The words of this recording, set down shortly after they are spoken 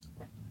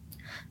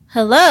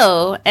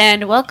Hello,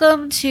 and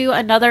welcome to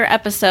another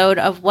episode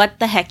of What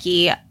the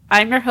Hecky.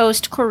 I'm your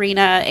host,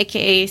 Corina,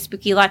 aka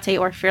Spooky Latte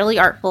or Fairly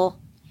Artful.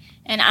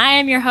 And I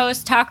am your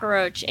host,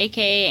 Takaroach,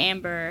 aka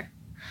Amber.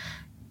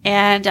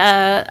 And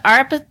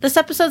this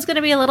episode's going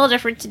to be a little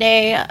different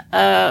today.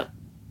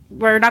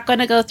 We're not going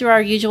to go through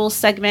our usual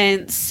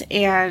segments,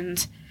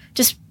 and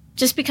just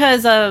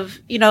because of,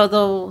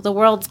 the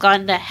world's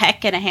gone to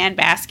heck in a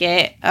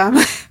handbasket.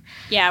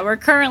 Yeah, we're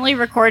currently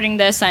recording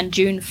this on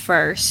June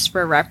 1st,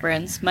 for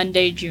reference.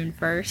 Monday, June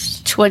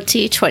 1st.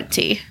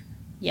 2020.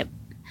 Yep.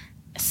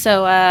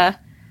 So,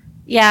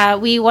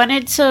 we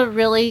wanted to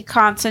really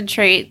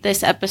concentrate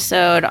this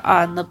episode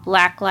on the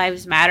Black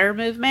Lives Matter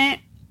movement.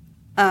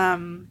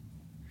 I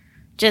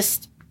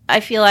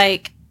feel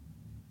like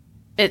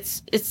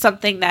it's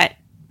something that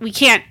we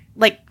can't,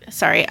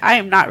 sorry, I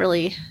am not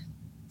really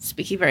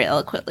speaking very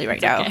eloquently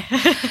right now.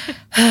 Okay.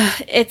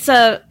 It's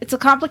a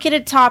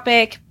complicated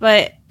topic,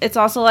 but it's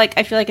also I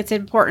feel like it's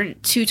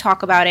important to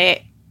talk about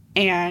it.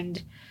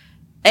 And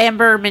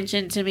Amber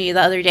mentioned to me the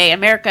other day,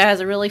 America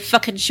has a really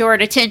fucking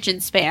short attention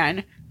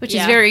span, which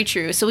is very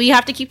true. So we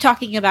have to keep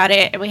talking about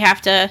it, and we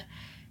have to,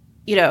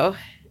 we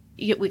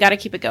got to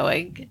keep it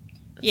going.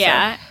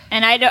 Yeah, so.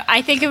 And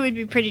I think it would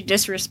be pretty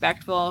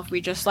disrespectful if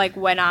we just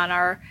went on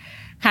our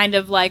kind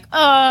of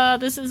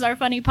this is our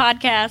funny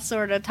podcast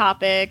sort of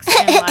topics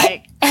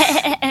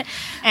and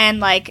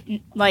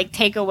and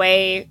take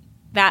away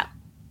that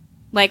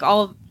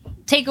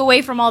take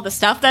away from all the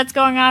stuff that's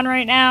going on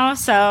right now.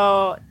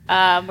 So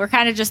we're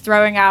kind of just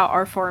throwing out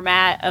our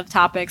format of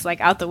topics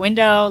out the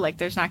window.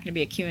 There's not going to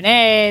be a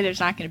Q&A, there's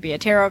not going to be a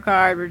tarot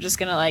card. We're just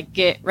going to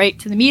get right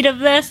to the meat of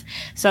this.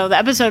 So the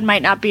episode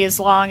might not be as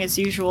long as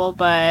usual,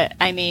 but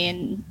I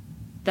mean,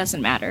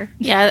 doesn't matter.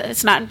 Yeah,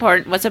 it's not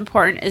important. What's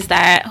important is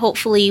that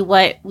hopefully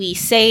what we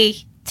say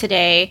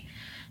today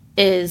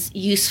is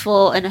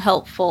useful and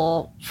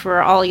helpful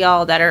for all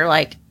y'all that are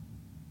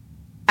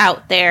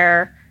out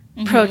there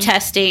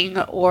protesting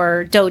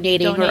or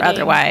donating or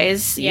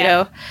otherwise, you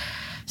know.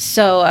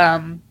 So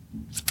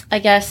I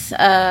guess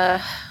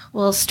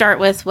we'll start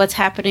with what's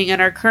happening in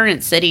our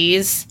current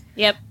cities.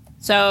 Yep.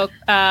 So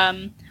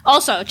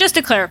also, just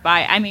to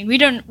clarify, I mean, we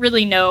don't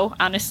really know,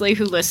 honestly,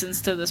 who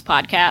listens to this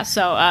podcast.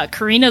 So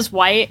Karina's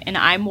white and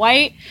I'm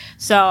white.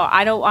 So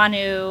I don't want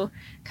to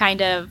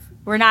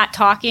we're not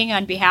talking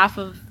on behalf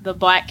of the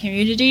Black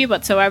community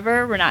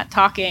whatsoever. We're not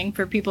talking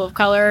for people of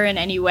color in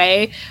any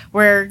way.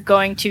 We're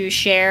going to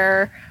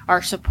share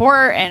our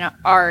support and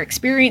our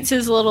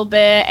experiences a little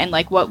bit and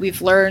what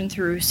we've learned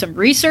through some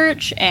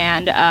research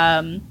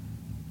and,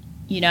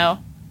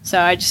 So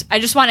I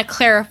just want to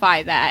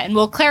clarify that, and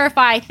we'll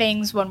clarify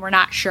things when we're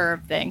not sure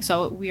of things.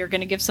 So we are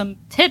going to give some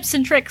tips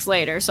and tricks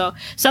later. So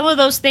some of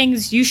those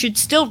things you should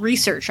still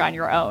research on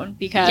your own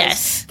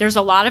because there's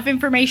a lot of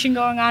information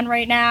going on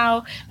right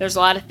now. There's a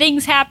lot of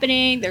things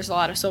happening. There's a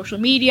lot of social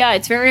media.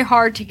 It's very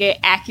hard to get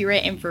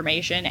accurate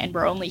information, and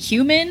we're only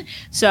human.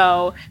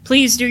 So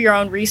please do your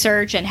own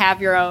research and have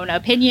your own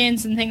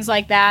opinions and things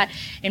like that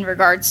in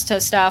regards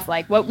to stuff.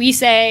 What we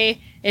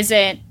say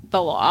isn't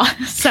the law.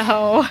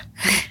 So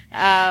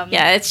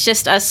it's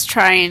just us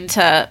trying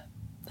to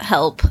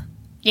help,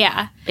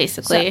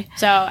 basically.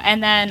 So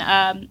and then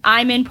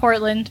I'm in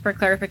Portland for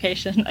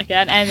clarification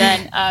again, and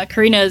then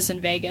Karina's in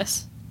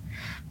Vegas.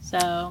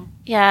 So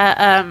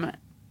I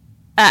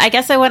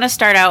guess I want to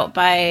start out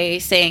by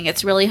saying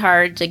it's really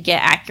hard to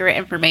get accurate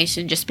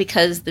information just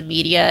because the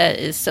media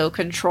is so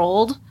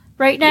controlled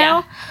right now.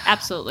 Yeah,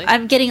 absolutely.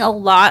 I'm getting a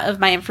lot of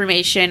my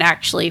information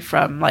actually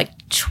from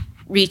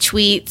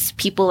retweets,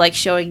 people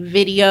showing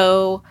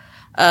video,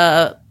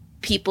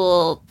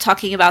 people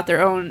talking about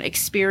their own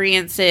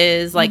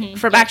experiences,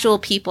 from actual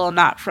people,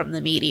 not from the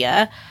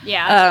media.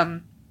 Yeah.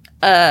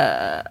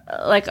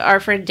 Our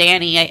friend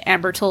Danny,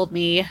 Amber told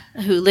me,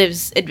 who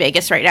lives in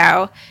Vegas right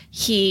now,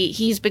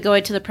 he's been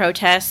going to the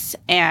protests,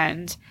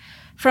 and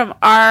from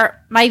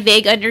my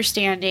vague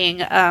understanding,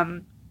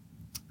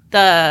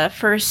 the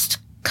first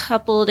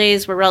couple of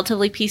days were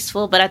relatively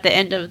peaceful, but at the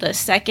end of the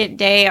second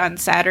day on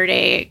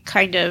Saturday, it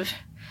kind of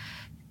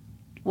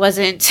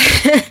wasn't.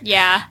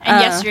 Yeah,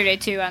 and yesterday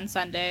too on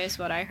Sunday is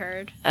what I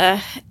heard.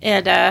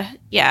 It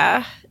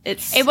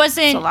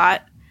wasn't a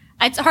lot.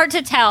 It's hard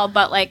to tell,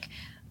 but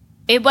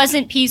it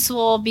wasn't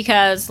peaceful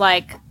because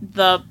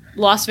the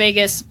Las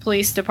Vegas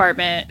Police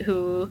Department,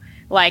 who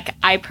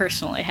I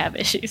personally have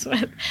issues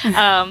with,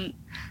 and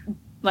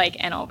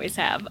always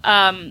have,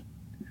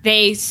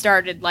 they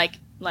started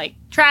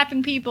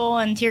trapping people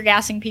and tear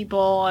gassing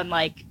people and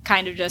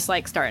kind of just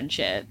starting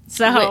shit.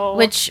 So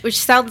which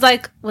sounds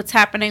like what's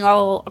happening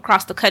all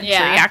across the country,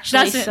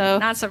 actually. So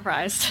not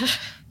surprised.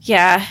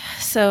 Yeah,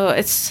 so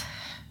it's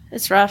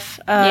rough.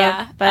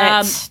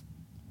 But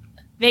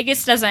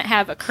Vegas doesn't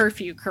have a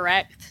curfew,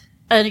 correct?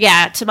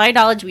 To my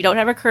knowledge, we don't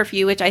have a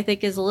curfew, which I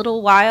think is a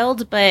little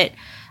wild. But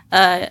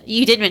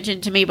you did mention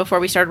to me before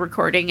we started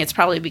recording, it's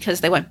probably because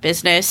they went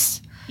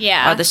business.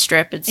 Yeah. On the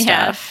strip and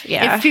stuff.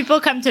 Yeah. If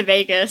people come to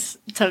Vegas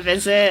to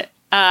visit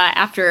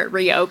after it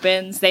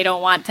reopens, they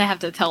don't want to have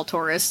to tell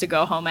tourists to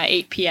go home at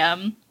 8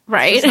 p.m.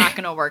 Right. It's not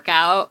going to work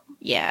out.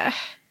 Yeah.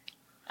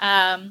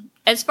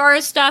 As far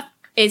as stuff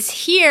is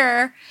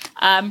here,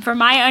 from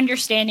my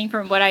understanding,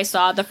 from what I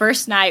saw, the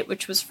first night,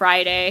 which was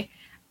Friday,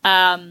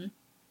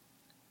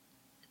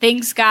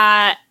 things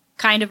got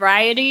kind of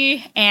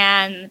rioty,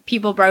 and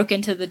people broke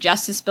into the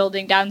Justice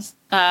Building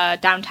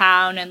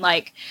downtown and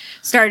like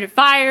started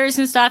fires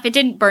and stuff. It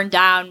didn't burn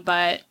down,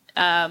 but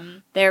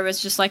there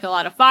was just like a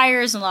lot of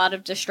fires and a lot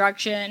of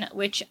destruction,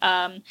 which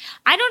I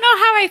don't know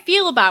how I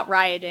feel about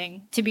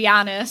rioting, to be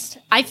honest.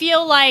 I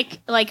feel like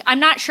I'm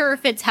not sure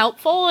if it's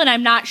helpful, and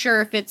I'm not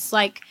sure if it's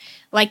like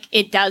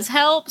it does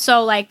help.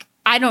 So like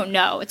I don't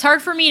know. It's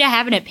hard for me to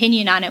have an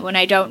opinion on it when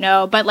I don't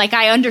know, but like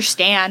I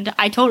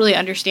totally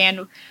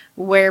understand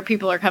where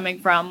people are coming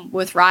from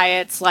with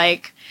riots.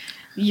 Like,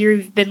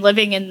 you've been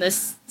living in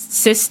this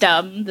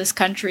system, this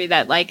country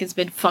that like has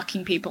been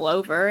fucking people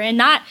over, and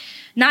not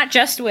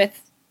just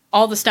with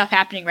all the stuff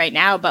happening right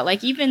now, but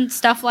like even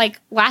stuff like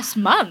last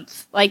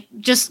month, like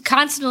just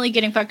constantly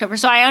getting fucked over.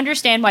 So I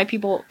understand why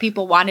people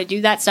want to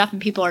do that stuff, and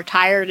people are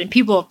tired, and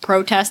people have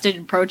protested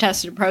and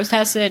protested and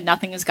protested, and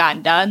nothing has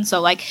gotten done.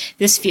 So like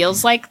this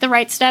feels like the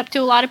right step to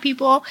a lot of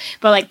people,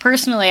 but like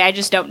personally, I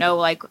just don't know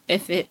like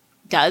if it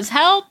does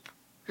help.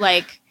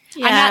 Like,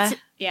 yeah.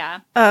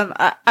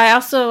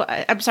 I'm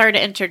sorry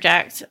to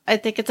interject. I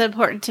think it's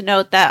important to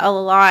note that a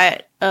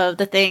lot of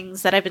the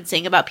things that I've been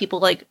seeing about people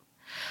like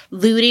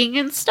looting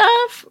and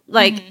stuff,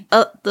 like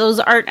those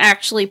aren't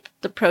actually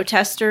the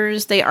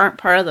protesters. They aren't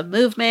part of the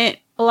movement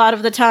a lot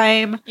of the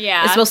time.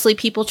 Yeah. It's mostly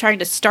people trying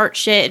to start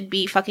shit and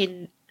be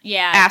fucking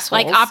assholes.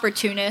 Like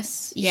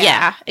opportunists.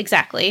 Yeah,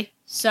 exactly.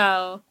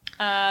 So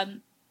I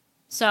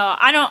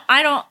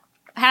don't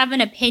have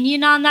an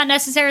opinion on that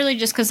necessarily,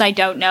 just because I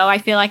don't know. I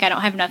feel like I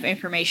don't have enough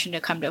information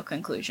to come to a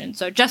conclusion.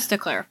 So just to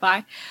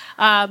clarify.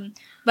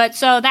 But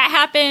so that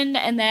happened,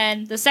 and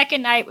then the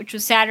second night, which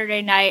was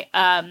Saturday night,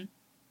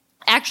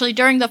 actually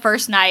during the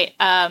first night,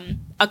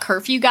 a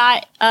curfew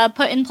got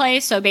put in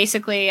place. So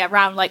basically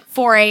around like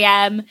 4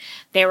 a.m.,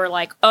 they were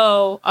like,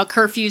 oh, a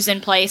curfew's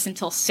in place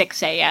until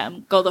 6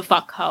 a.m. Go the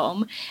fuck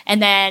home.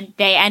 And then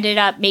they ended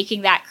up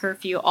making that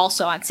curfew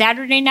also on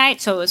Saturday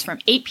night. So it was from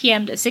 8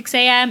 p.m. to 6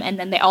 a.m. And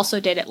then they also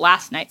did it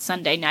last night,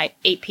 Sunday night,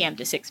 8 p.m.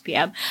 to 6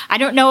 p.m. I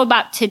don't know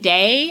about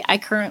today.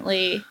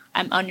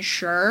 I'm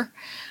unsure.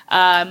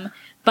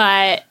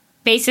 But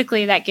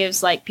basically that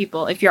gives like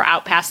people, if you're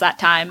out past that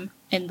time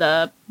in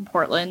the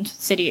Portland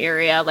city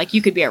area, like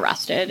you could be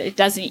arrested.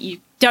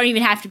 You don't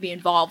even have to be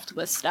involved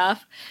with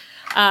stuff.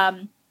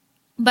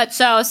 But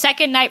so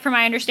second night, from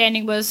my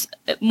understanding, was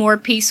more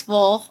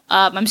peaceful.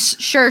 I'm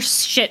sure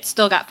shit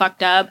still got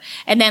fucked up.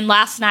 And then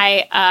last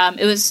night,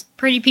 it was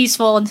pretty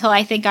peaceful until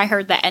I think I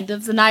heard the end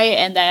of the night.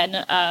 And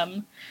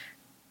then,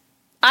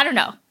 I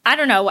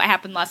don't know what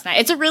happened last night.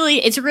 It's a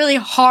really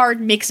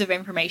hard mix of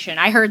information.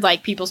 I heard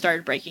like people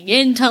started breaking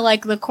into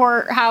like the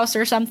courthouse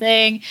or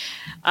something.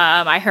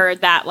 I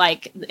heard that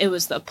like it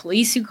was the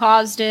police who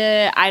caused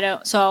it. I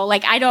don't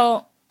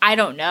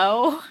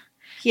know.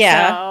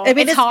 Yeah. So, I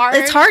mean, it's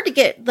hard to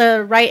get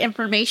the right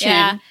information.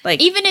 Yeah.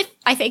 Like, even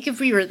if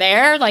we were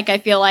there, like I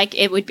feel like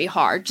it would be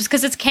hard just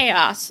because it's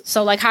chaos.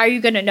 So like, how are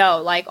you going to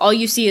know? Like all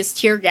you see is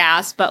tear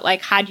gas, but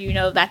like, how do you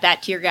know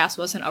that tear gas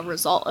wasn't a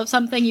result of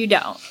something? You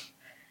don't.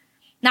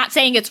 Not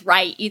saying it's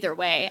right either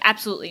way.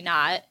 Absolutely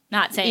not.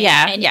 Not saying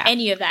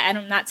any of that. And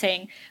I'm not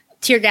saying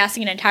tear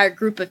gassing an entire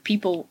group of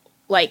people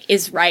like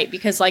is right,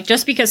 because like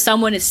just because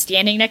someone is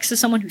standing next to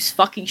someone who's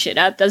fucking shit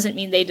up doesn't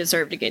mean they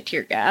deserve to get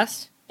tear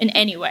gassed in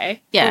any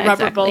way. Yeah, or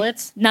rubber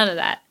bullets. None of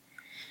that.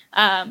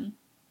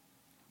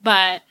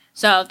 But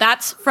so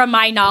that's from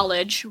my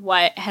knowledge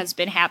what has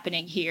been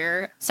happening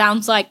here.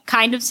 Sounds like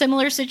kind of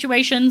similar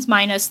situations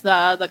minus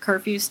the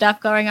curfew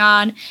stuff going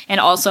on, and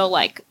also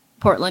like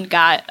Portland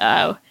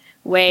got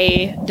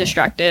way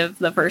destructive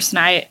the first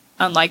night,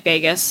 unlike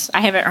Vegas.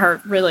 I haven't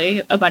heard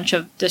really a bunch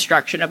of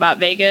destruction about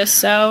Vegas,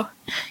 so...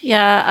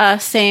 Yeah,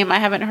 same. I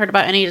haven't heard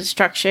about any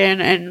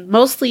destruction, and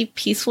mostly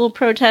peaceful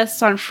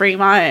protests on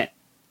Fremont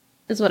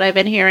is what I've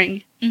been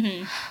hearing.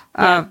 Mm-hmm.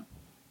 I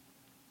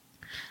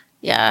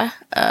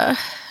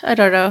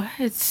don't know.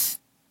 It's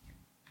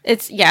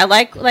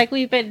like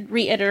we've been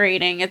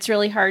reiterating, it's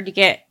really hard to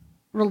get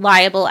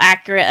reliable,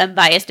 accurate,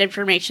 unbiased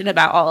information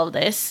about all of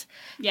this.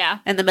 Yeah.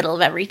 In the middle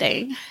of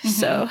everything. Mm-hmm.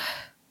 So.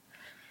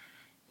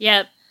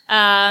 Yep.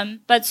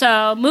 But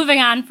so moving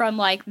on from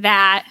like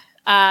that,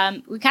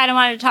 we kind of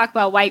wanted to talk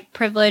about white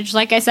privilege.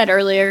 Like I said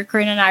earlier,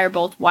 Karina and I are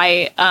both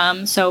white.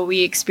 So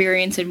we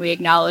experience and we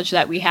acknowledge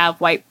that we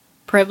have white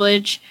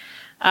privilege.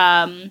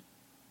 That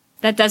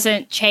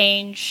doesn't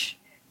change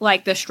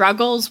like the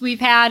struggles we've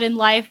had in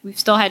life. We've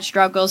still had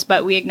struggles,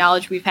 but we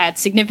acknowledge we've had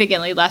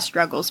significantly less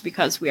struggles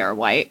because we are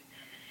white.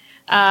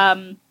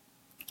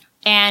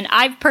 And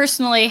I've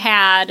personally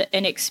had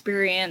an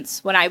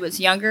experience when I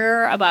was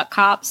younger about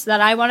cops that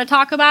I want to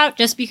talk about,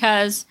 just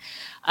because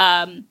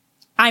I'm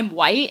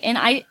white and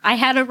I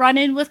had a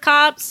run-in with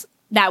cops.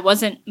 That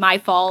wasn't my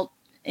fault.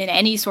 in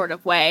any sort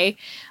of way.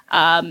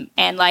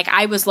 And like,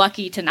 I was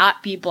lucky to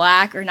not be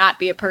Black or not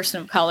be a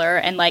person of color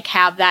and like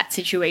have that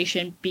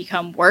situation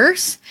become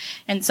worse.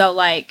 And so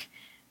like,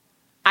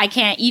 I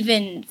can't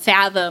even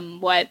fathom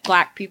what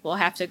Black people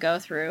have to go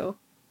through,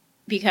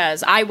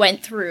 because I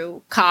went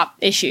through cop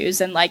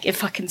issues and like, it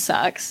fucking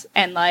sucks.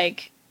 And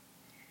like,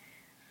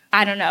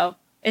 I don't know.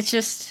 It's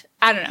just,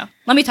 I don't know.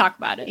 Let me talk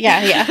about it.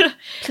 Yeah.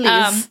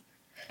 Please.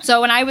 So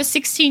when I was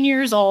 16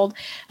 years old,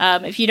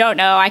 if you don't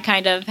know, I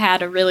kind of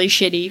had a really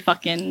shitty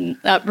fucking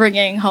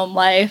upbringing, home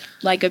life,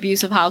 like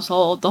abusive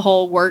household, the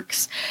whole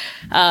works.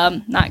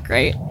 Not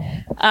great.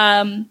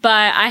 But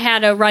I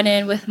had a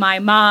run-in with my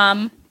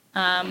mom,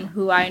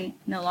 who I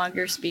no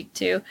longer speak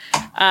to,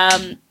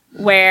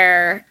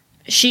 where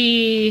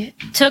she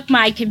took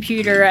my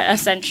computer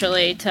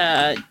essentially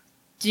to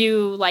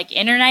do like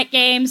internet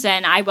games,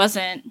 and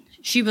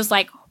she was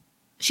like,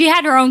 she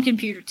had her own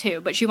computer too,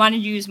 but she wanted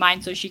to use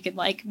mine so she could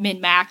like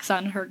min-max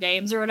on her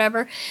games or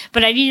whatever.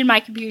 But I needed my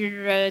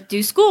computer to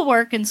do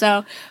schoolwork, and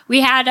so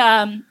we had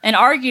an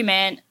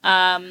argument,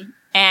 and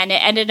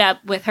it ended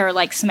up with her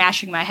like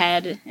smashing my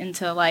head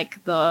into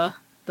like the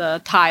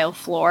tile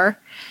floor.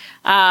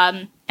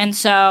 And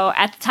so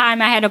at the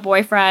time I had a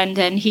boyfriend,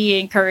 and he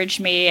encouraged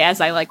me as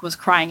I like was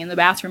crying in the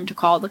bathroom to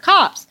call the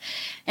cops.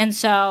 And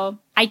so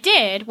I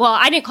did. Well,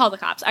 I didn't call the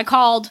cops. I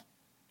called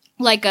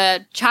like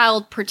a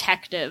child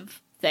protective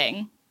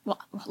thing,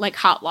 like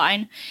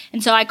hotline.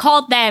 And so I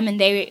called them, and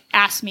they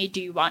asked me,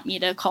 do you want me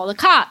to call the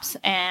cops?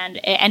 And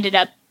it ended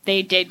up,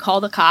 they did call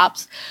the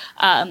cops.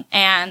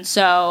 And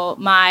so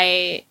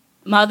my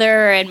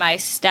mother and my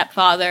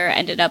stepfather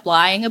ended up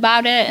lying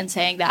about it and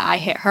saying that I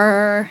hit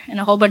her,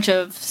 and a whole bunch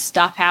of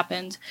stuff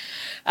happened.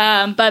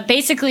 But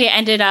basically it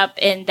ended up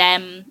in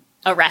them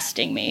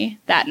arresting me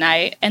that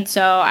night. And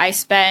so I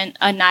spent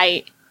a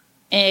night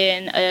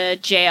in a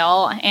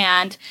jail,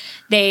 and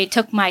they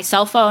took my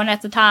cell phone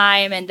at the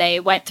time, and they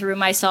went through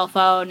my cell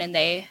phone, and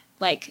they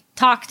like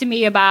talked to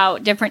me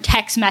about different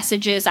text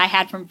messages I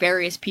had from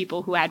various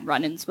people who had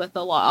run-ins with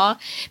the law,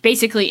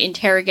 basically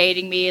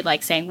interrogating me,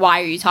 like saying,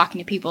 why are you talking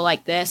to people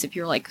like this if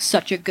you're like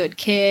such a good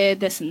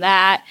kid, this and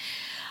that.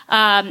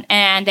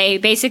 And they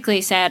basically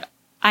said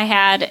I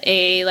had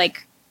a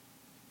like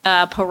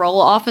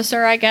parole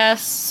officer, I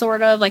guess,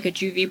 sort of like a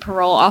juvie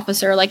parole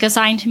officer, like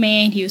assigned to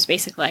me. And he was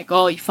basically like,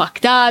 oh, you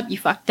fucked up.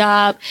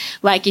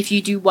 Like, if you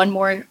do one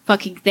more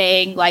fucking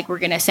thing, like, we're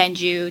going to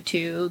send you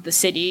to the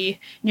city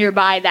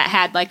nearby that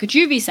had like a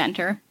juvie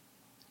center.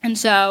 And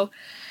so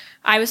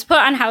I was put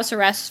on house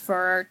arrest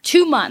for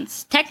 2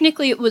 months.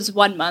 Technically it was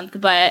 1 month,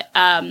 but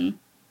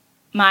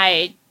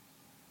my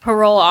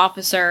parole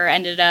officer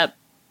ended up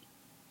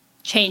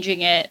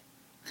changing it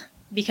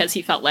because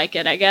he felt like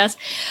it, I guess.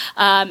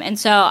 And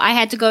so I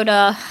had to go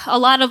to a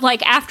lot of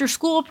like after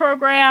school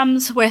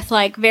programs with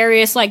like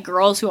various like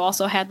girls who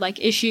also had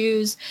like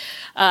issues,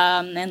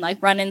 and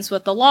like run-ins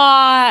with the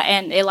law,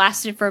 and it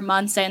lasted for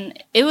months.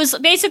 And it was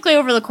basically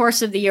over the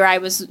course of the year, I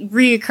was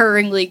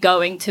reoccurringly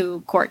going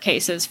to court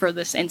cases for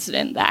this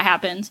incident that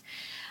happened.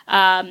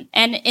 And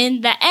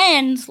in the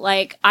end,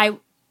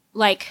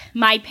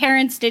 my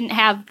parents didn't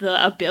have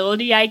the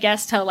ability, I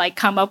guess, to like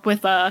come up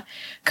with a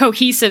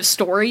cohesive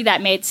story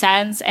that made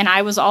sense. And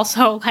I was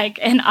also like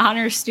an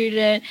honor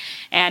student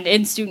and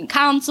in student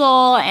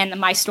council, and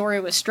my story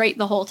was straight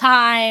the whole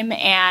time.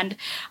 And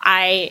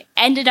I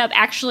ended up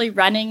actually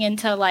running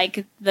into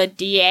like the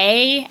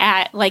DA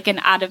at like an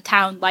out of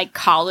town like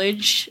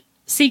college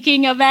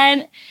seeking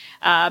event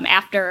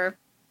after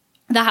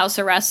the house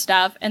arrest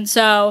stuff. And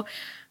so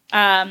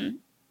the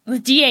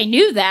DA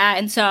knew that.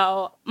 And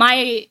so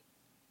my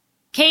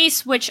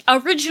case, which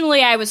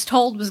originally I was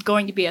told was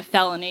going to be a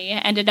felony,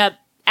 ended up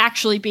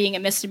actually being a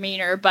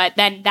misdemeanor, but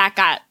then that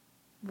got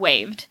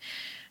waived.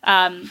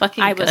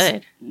 Fucking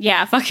good.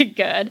 Yeah, fucking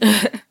good.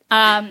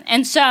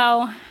 And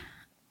so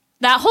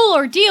that whole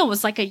ordeal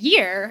was like a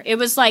year. It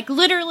was like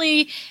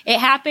literally, it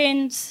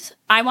happened,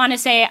 I want to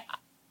say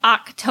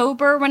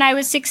October when I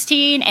was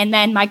 16, and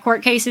then my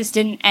court cases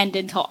didn't end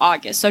until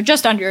August. So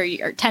just under a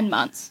year, 10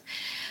 months.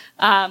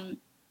 And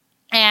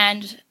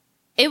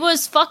it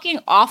was fucking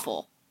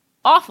awful.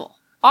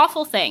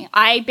 Awful thing.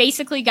 I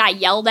basically got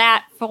yelled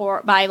at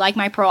by like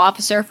my parole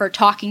officer for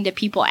talking to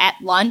people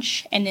at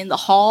lunch and in the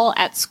hall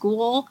at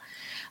school.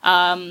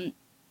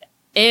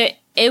 It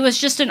was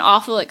just an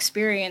awful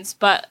experience,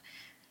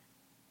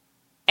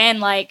 and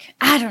like,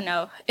 I don't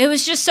know. It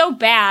was just so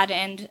bad,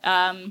 and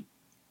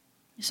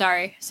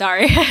sorry.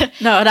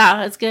 No,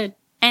 it's good.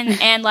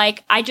 And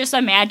like, I just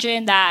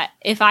imagine that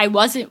if I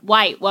wasn't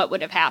white, what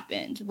would have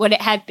happened? Would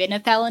it have been a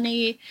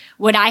felony?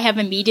 Would I have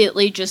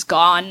immediately just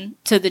gone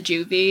to the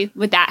juvie?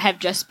 Would that have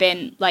just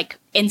been like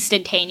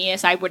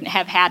instantaneous? I wouldn't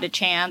have had a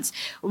chance.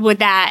 Would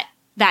that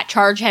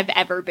charge have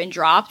ever been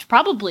dropped?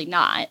 Probably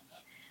not.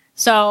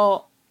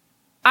 So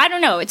I don't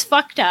know. It's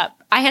fucked up.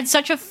 I had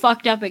such a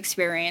fucked up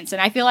experience,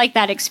 and I feel like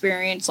that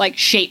experience like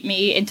shaped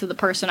me into the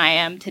person I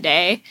am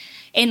today.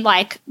 In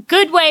like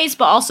good ways,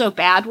 but also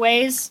bad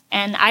ways.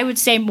 And I would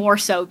say more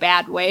so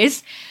bad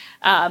ways.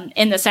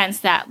 in the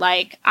sense that,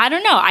 like, I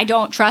don't know, I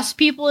don't trust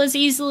people as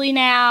easily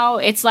now.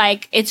 It's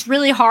like, it's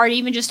really hard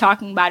even just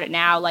talking about it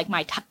now. Like,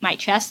 my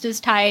chest is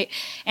tight,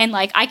 and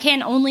like, I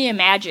can only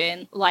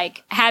imagine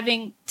like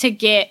having to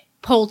get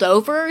pulled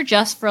over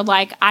just for,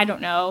 like, I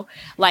don't know,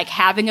 like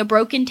having a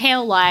broken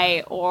tail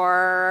light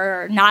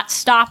or not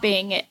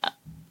stopping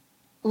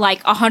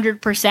like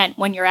 100%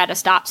 when you're at a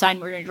stop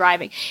sign when you're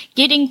driving.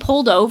 Getting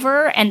pulled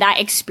over, and that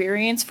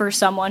experience for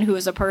someone who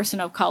is a person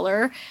of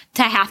color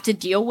to have to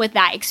deal with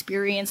that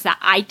experience that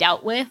I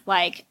dealt with,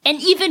 like, and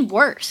even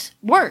worse,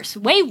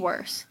 way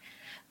worse.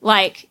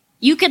 Like,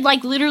 you could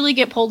like literally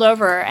get pulled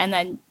over and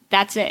then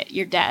that's it,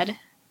 you're dead.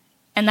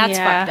 And that's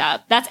fucked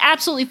up. That's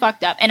absolutely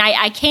fucked up. And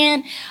I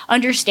can't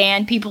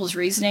understand people's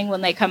reasoning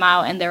when they come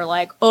out and they're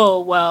like, oh,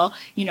 well,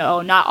 you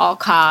know, not all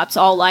cops,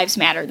 all lives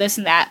matter, this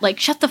and that. Like,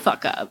 shut the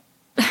fuck up.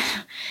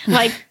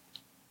 Like,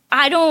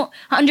 I don't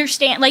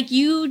understand. Like,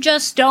 you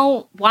just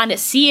don't want to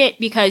see it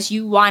because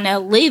you want to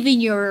live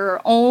in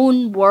your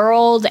own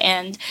world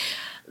and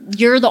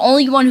you're the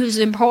only one who's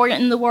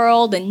important in the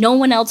world and no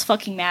one else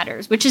fucking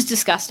matters, which is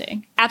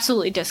disgusting.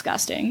 Absolutely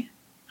disgusting.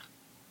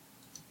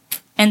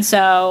 And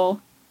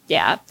so,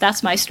 yeah,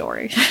 that's my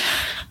story.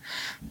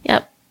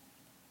 Yep.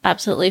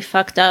 Absolutely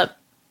fucked up.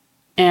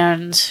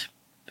 And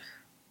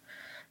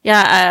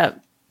yeah,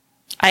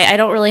 I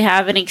don't really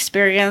have any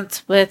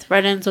experience with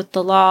run-ins with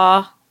the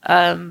law.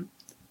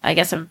 I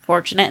guess I'm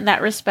fortunate in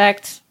that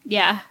respect.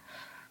 Yeah.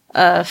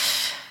 Yeah,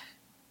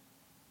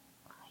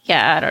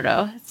 I don't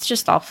know. It's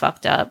just all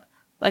fucked up.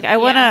 Like, I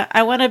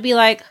wanna be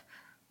like,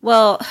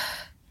 well,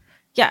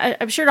 yeah,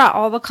 I'm sure not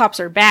all the cops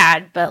are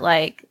bad, but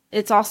like,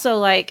 it's also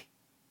like,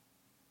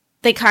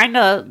 they kind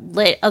of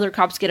let other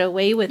cops get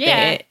away with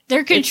it.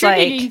 They're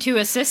contributing to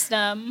a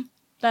system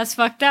that's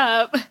fucked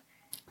up.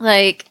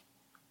 Like,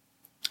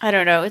 I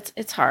don't know.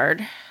 It's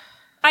hard.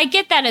 I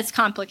get that it's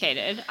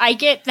complicated. I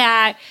get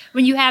that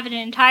when you have an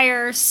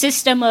entire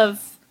system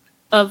of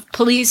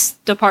police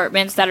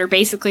departments that are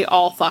basically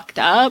all fucked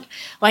up.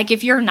 Like,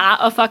 if you're not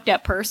a fucked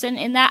up person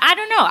in that, I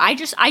don't know.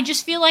 I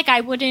just feel like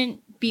I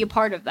wouldn't be a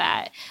part of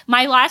that.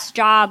 My last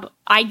job,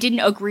 I didn't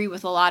agree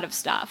with a lot of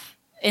stuff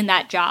in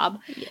that job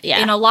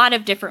in a lot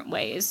of different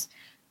ways.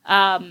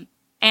 And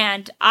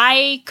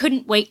I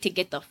couldn't wait to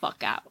get the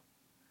fuck out.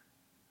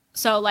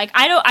 So, like,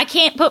 I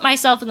can't put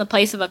myself in the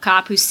place of a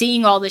cop who's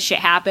seeing all this shit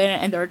happen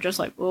and they're just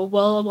like,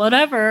 well,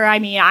 whatever. I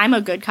mean, I'm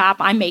a good cop.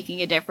 I'm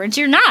making a difference.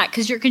 You're not,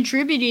 because you're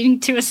contributing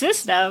to a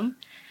system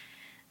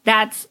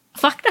that's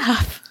fucked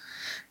up.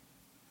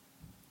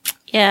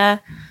 Yeah.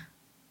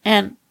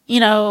 And, you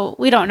know,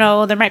 we don't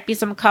know. There might be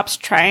some cops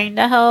trying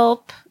to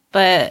help,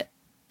 but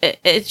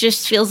it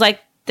just feels like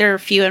they're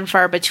few and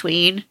far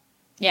between.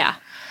 Yeah.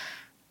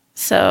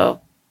 So,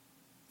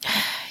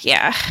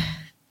 yeah.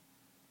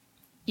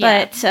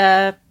 But,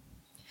 yeah,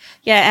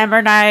 Amber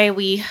and I,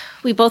 we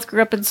both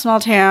grew up in small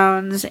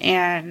towns,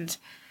 and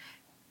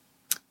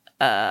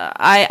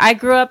I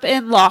grew up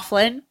in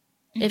Laughlin.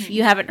 Mm-hmm. If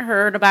you haven't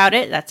heard about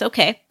it, that's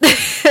okay.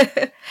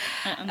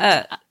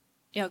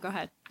 Yeah, go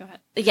ahead.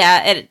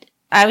 Yeah, and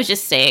I was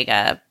just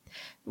saying,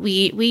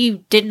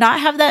 we did not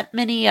have that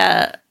many,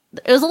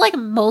 it was like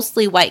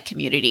mostly white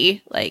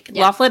community, like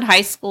Laughlin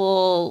High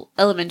School,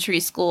 elementary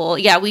school.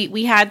 Yeah,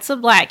 we had some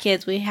black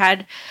kids. We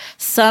had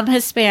some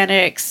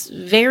Hispanics,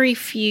 very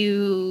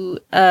few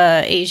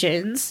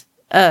Asians.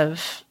 But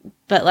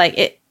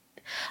like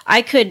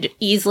I could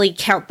easily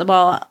count them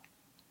all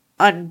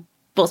on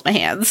both my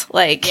hands.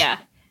 Like, yeah,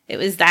 it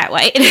was that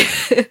white.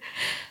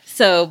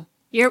 So,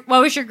 what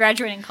was your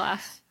graduating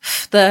class?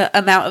 The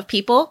amount of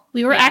people,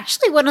 we were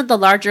actually one of the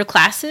larger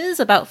classes,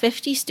 about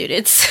 50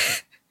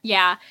 students.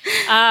 Yeah.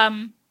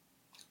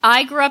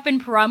 I grew up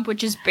in Pahrump,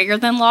 which is bigger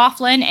than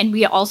Laughlin, and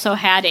we also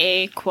had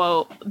a,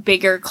 quote,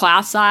 bigger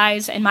class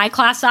size. And my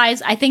class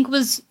size, I think,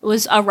 was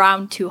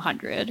around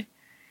 200.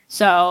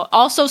 So,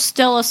 also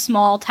still a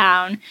small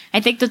town. I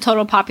think the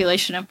total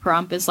population of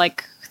Pahrump is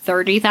like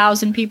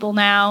 30,000 people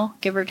now,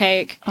 give or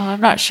take. Oh,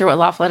 I'm not sure what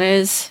Laughlin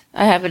is.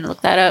 I haven't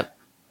looked that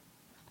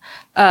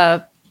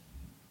up.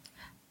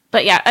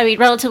 But yeah, I mean,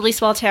 relatively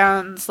small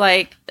towns,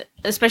 like,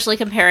 especially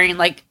comparing,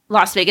 like,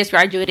 Las Vegas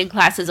graduating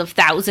classes of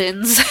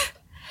thousands.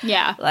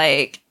 Yeah.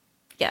 Like,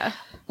 yeah.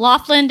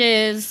 Laughlin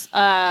is,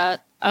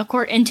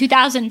 in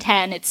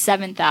 2010, it's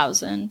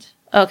 7,000.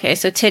 Okay,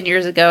 so 10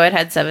 years ago, it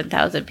had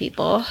 7,000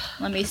 people.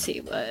 Let me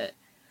see what...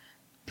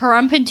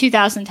 Pahrump in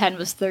 2010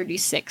 was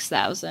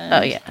 36,000.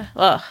 Oh, yeah.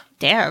 Oh,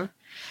 damn.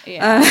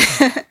 Yeah.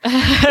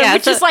 Yeah,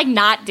 which is, like,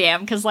 not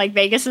damn, because, like,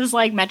 Vegas's,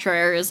 like, metro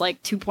area is,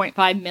 like,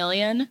 2.5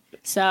 million.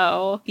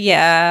 So...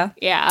 Yeah.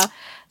 Yeah.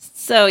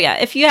 So, yeah,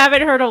 if you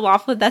haven't heard of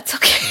Laughlin, that's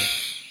okay.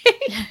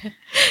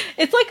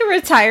 It's like a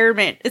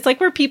retirement. It's like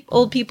where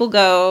old people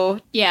go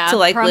to,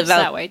 like, Pahrum's live out.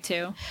 That way,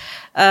 too.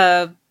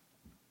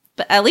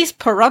 But at least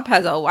Pahrump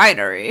has a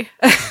winery.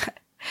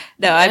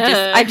 No,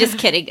 I'm just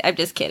kidding. I'm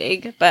just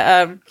kidding.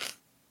 But,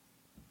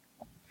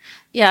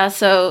 yeah,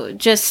 so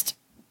just...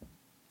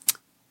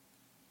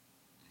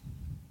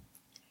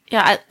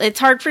 Yeah, it's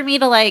hard for me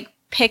to, like,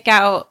 pick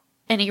out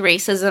any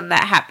racism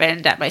that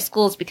happened at my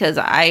schools because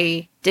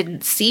I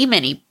didn't see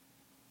many,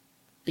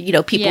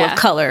 people of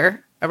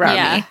color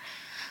around me.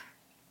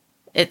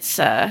 It's,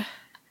 I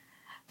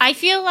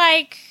feel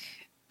like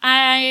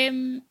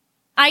when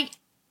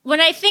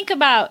I think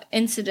about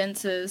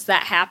incidences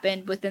that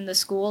happened within the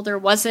school, there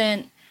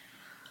wasn't,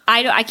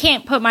 I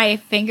can't put my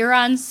finger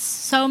on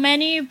so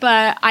many,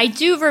 but I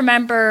do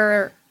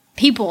remember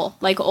people,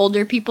 like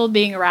older people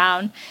being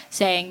around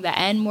saying the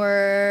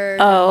N-word.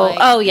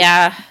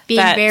 Yeah.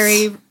 Being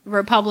very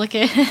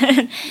Republican.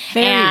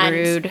 Very and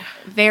rude.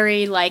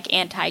 Very, like,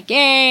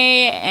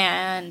 anti-gay,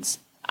 and,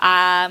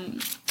 I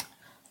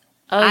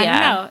don't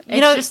know.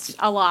 It's just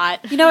a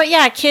lot. You know what?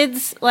 Yeah,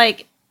 kids,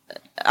 like,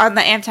 on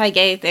the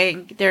anti-gay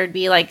thing, there would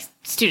be, like,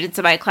 students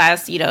in my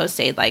class,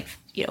 say, like,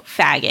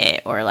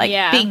 faggot or, like,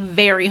 being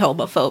very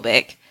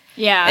homophobic.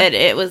 Yeah. And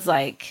it was,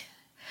 like,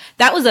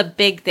 that was a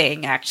big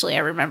thing, actually. I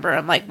remember.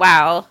 I'm like,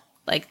 wow,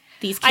 like,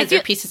 these kids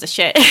are pieces of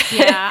shit.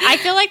 Yeah. I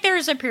feel like there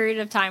was a period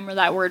of time where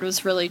that word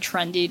was really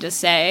trendy to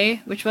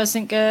say, which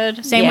wasn't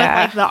good. Same with,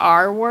 like, the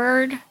R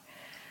word.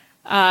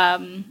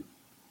 I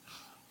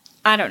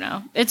don't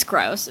know. It's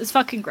gross. It's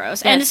fucking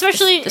gross. Yeah, and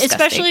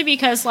especially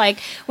because, like,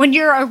 when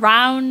you're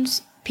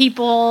around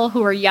people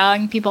who are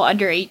young, people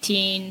under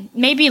 18,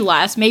 maybe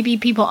less, maybe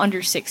people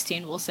under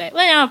 16 will say,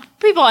 well, no,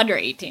 people under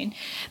 18.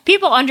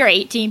 People under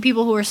 18,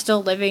 people who are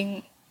still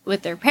living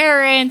with their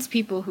parents,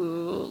 people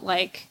who,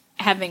 like,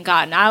 haven't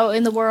gotten out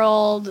in the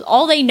world,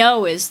 all they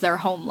know is their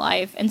home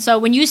life. And so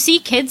when you see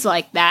kids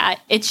like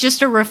that, it's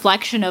just a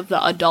reflection of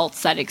the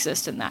adults that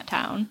exist in that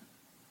town.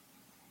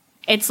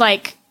 It's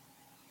like,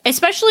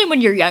 especially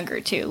when you're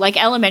younger, too.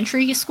 Like,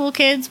 elementary school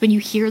kids, when you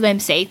hear them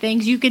say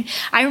things,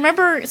 I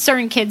remember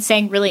certain kids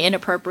saying really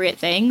inappropriate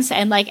things,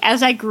 and, like,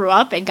 as I grew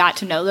up and got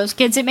to know those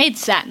kids, it made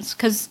sense,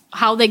 because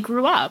how they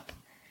grew up.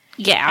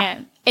 Yeah.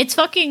 And it's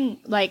fucking,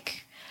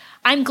 like,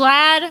 I'm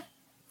glad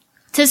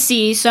to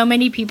see so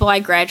many people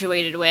I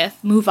graduated with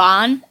move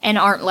on and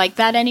aren't like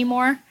that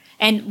anymore.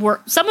 And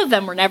some of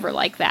them were never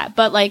like that.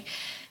 But, like,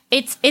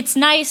 it's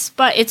nice,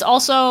 but it's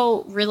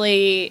also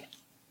really,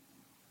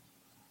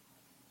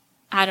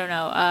 I don't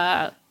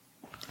know,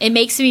 it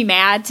makes me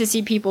mad to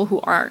see people who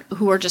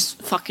are just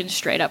fucking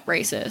straight up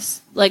racist.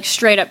 Like,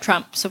 straight up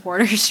Trump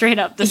supporters, straight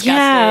up disgusting.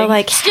 Yeah,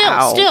 like,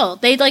 Still,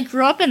 they, like,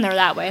 grew up in there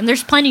that way, and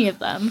there's plenty of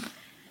them.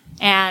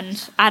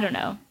 And, I don't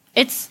know.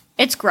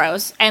 It's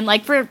gross. And,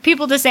 like, for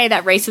people to say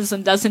that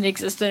racism doesn't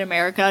exist in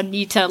America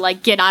need to,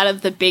 like, get out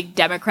of the big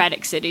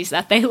democratic cities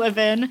that they live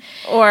in.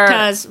 Or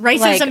because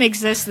racism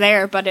exists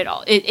there, but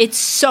it's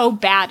so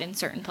bad in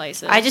certain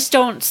places. I just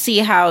don't see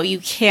how you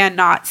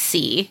cannot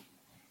see.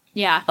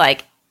 Yeah.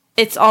 Like,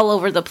 it's all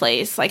over the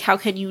place. Like, how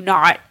can you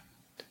not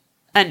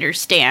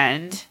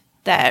understand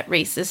that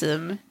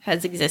racism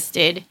has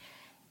existed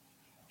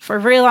for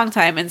a very long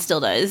time and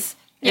still does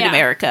in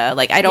America?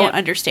 Like, I don't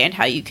understand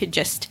how you could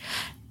just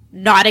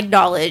not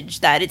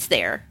acknowledge that it's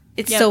there.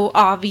 It's so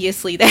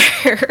obviously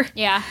there.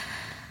 Yeah.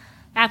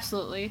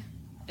 Absolutely.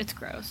 It's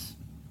gross.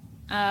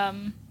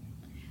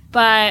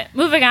 But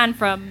moving on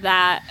from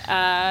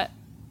that,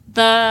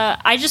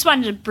 I just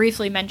wanted to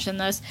briefly mention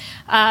this.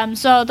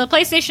 So the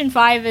PlayStation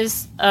 5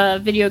 is a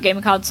video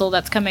game console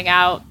that's coming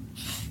out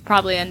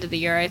probably end of the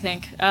year, I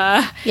think.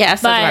 Yeah,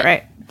 sounds about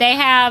right. They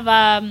have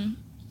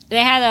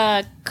they had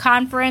a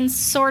conference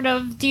sort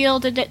of deal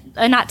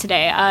not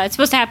today. It's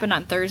supposed to happen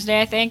on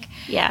Thursday, I think.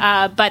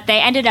 Yeah. But they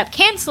ended up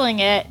canceling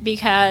it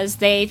because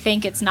they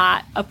think it's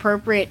not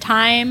appropriate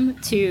time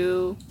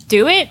to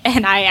do it,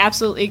 and I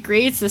absolutely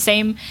agree. It's the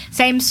same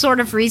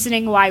sort of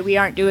reasoning why we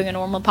aren't doing a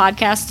normal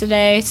podcast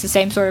today. It's the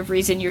same sort of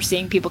reason you're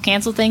seeing people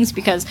cancel things,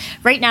 because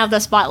right now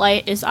the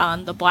spotlight is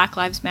on the Black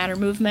Lives Matter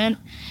movement,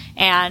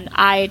 and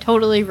I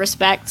totally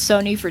respect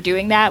Sony for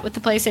doing that with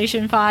the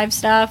PlayStation 5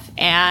 stuff,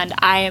 and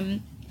I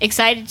am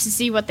excited to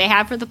see what they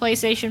have for the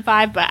PlayStation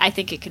 5, but I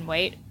think it can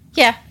wait.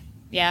 Yeah.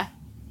 Yeah.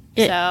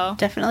 It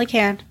definitely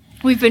can.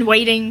 We've been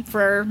waiting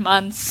for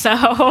months,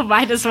 so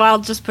might as well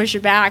just push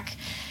it back,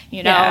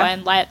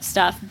 and let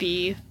stuff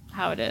be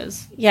how it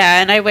is.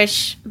 Yeah, and I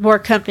wish more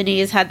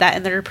companies had that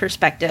in their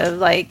perspective.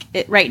 Like,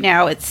 right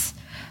now, it's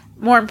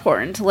more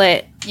important to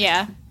let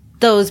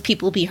those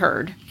people be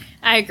heard.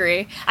 I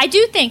agree. I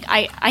do think,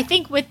 I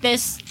think with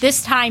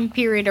this time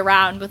period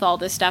around with all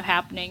this stuff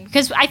happening,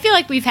 because I feel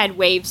like we've had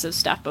waves of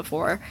stuff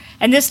before,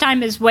 and this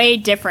time is way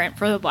different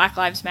for the Black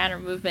Lives Matter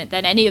movement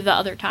than any of the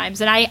other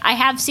times. And I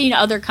have seen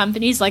other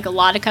companies, like a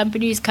lot of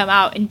companies, come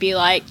out and be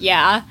like,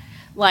 yeah,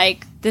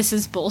 like, this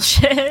is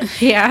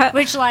bullshit. Yeah.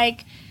 Which,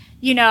 like,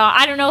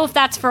 I don't know if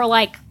that's for,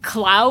 like,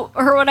 clout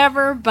or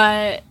whatever,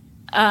 but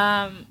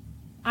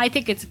I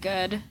think it's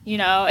good.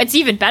 It's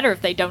even better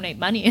if they donate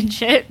money and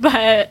shit,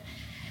 but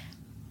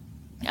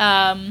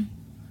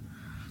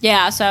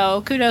yeah,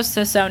 so kudos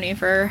to Sony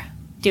for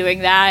doing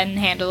that and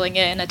handling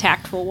it in a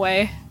tactful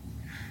way.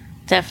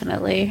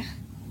 Definitely.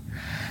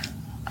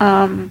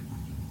 But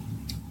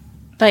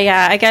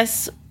yeah, I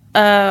guess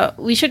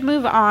we should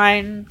move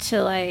on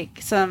to,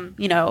 like, some,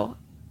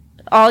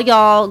 all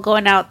y'all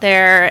going out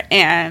there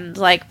and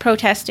like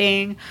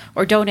protesting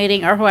or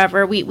donating or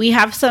whoever, we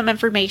have some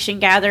information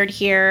gathered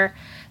here.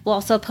 We'll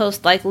also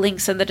post like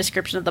links in the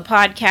description of the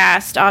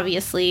podcast.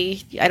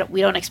 Obviously,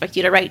 we don't expect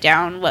you to write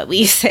down what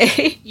we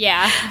say.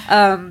 Yeah.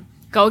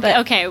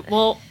 Okay,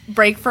 we'll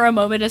break for a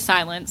moment of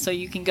silence so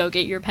you can go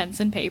get your pens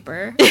and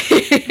paper.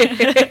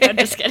 I'm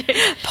just kidding.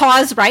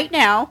 Pause right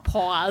now.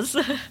 Pause.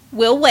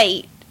 We'll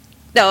wait.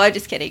 No, I'm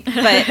just kidding.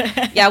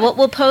 But yeah,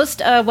 we'll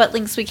post what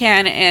links we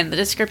can in the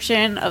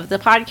description of the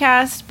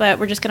podcast. But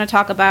we're just going to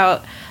talk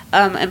about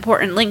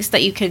important links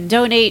that you can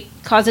donate,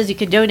 causes you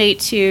can donate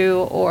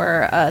to,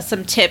 or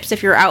some tips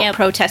if you're out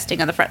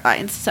protesting on the front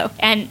lines. So,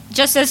 and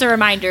just as a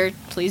reminder,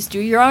 please do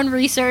your own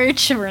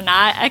research. We're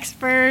not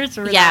experts.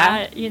 We're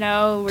not,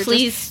 we're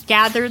just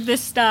gathered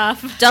this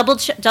stuff.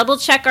 Double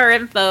check our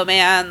info,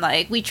 man.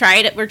 Like we're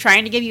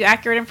trying to give you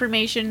accurate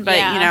information,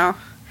 but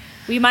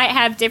we might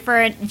have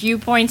different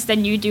viewpoints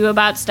than you do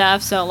about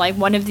stuff. So, like,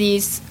 one of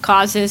these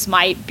causes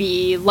might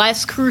be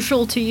less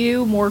crucial to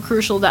you, more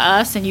crucial to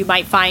us, and you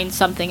might find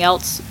something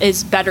else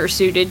is better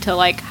suited to,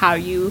 like, how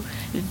you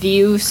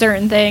view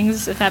certain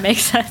things, if that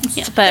makes sense.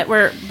 Yeah, but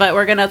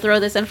we're gonna throw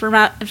this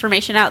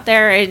information out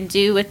there and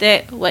do with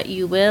it what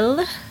you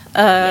will.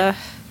 I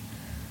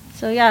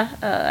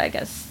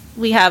guess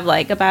we have,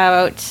 like,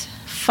 about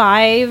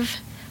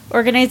 5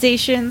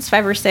 organizations,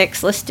 5 or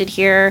 6 listed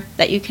here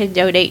that you can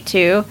donate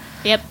to.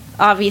 Yep.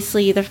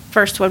 Obviously, the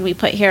first one we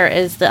put here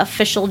is the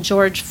official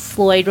George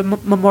Floyd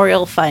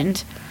Memorial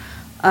Fund.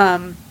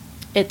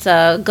 It's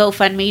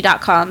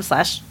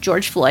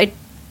GoFundMe.com/George Floyd.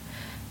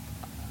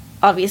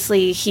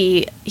 Obviously,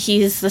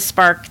 he's the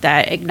spark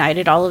that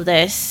ignited all of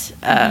this.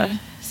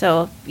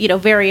 So,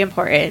 very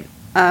important.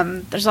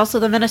 There's also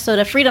the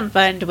Minnesota Freedom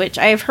Fund, which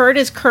I've heard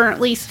is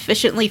currently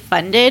sufficiently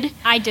funded.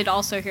 I did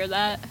also hear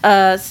that.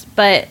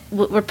 But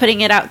we're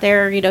putting it out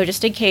there,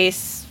 just in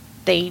case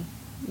they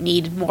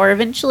need more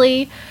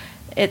eventually.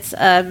 It's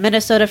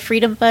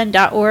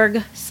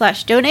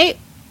minnesotafreedomfund.org/donate.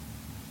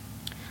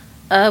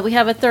 We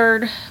have a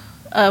third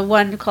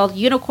one called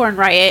Unicorn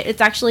Riot.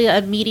 It's actually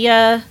a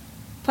media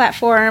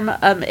platform.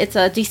 It's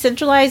a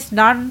decentralized,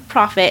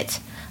 non-profit,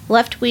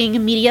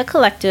 left-wing media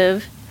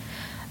collective.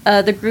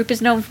 The group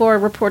is known for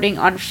reporting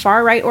on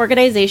far-right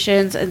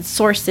organizations and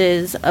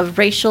sources of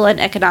racial and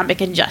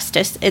economic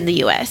injustice in the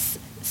U.S.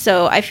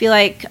 So I feel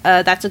like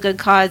that's a good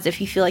cause if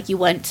you feel like you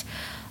want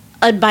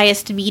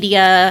unbiased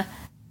media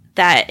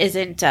that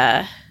isn't,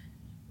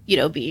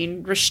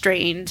 being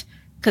restrained.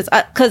 Because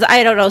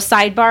I don't know,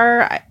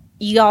 sidebar,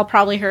 y'all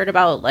probably heard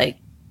about, like,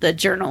 the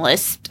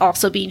journalist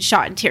also being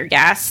shot and tear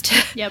gassed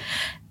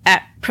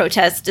at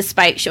protests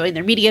despite showing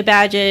their media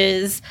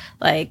badges.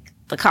 Like,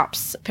 the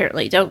cops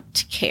apparently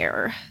don't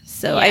care.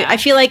 So I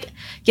feel like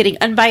getting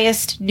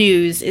unbiased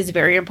news is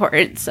very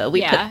important. So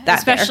we put that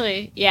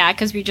especially there.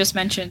 Because we just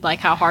mentioned like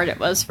how hard it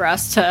was for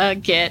us to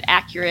get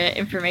accurate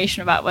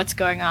information about what's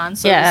going on.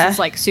 So this is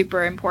like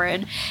super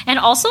important. And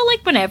also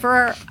like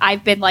whenever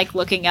I've been like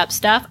looking up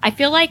stuff, I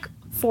feel like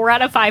 4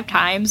 out of 5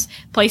 times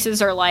places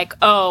are like,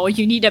 oh,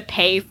 you need to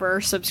pay for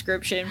a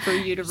subscription for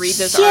you to read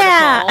this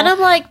article. And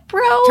I'm like,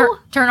 bro,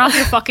 turn off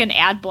your fucking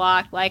ad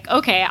block. Like,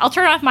 okay, I'll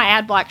turn off my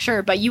ad block,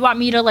 sure, but you want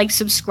me to like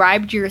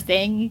subscribe to your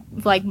thing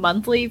like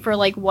monthly for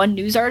like one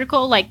news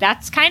article? Like,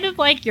 that's kind of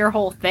like your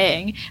whole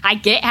thing. I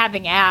get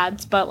having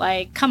ads, but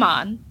like, come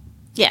on.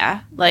 Yeah,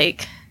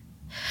 like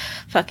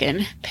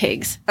fucking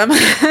pigs.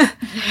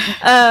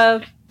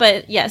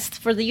 But yes,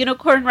 for the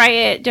Unicorn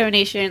Riot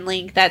donation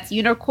link, that's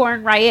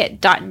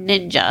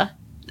unicornriot.ninja.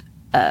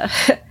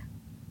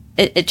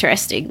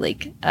 Interesting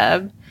link.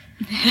 I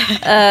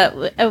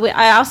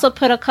also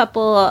put a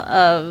couple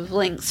of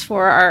links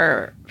for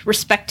our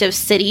respective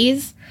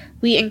cities.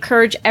 We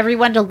encourage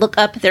everyone to look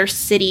up their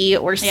city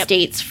or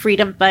state's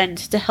Freedom Fund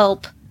to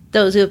help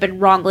those who have been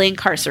wrongly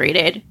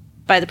incarcerated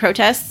by the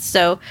protests.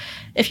 So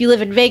if you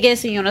live in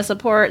Vegas and you want to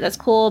support, that's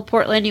cool.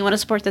 Portland, you want to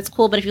support, that's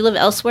cool. But if you live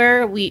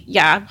elsewhere,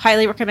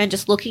 highly recommend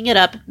just looking it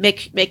up.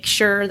 Make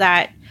sure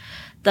that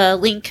the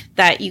link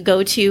that you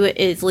go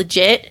to is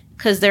legit,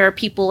 because there are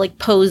people like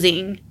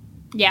posing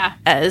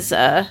as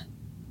a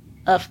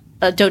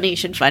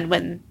donation fund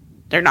when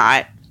they're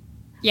not.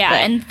 Yeah,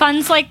 and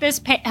funds like this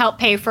help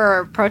pay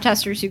for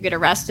protesters who get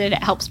arrested.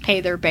 It helps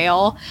pay their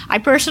bail. I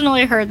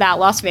personally heard that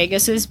Las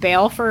Vegas's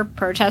bail for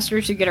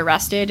protesters who get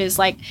arrested is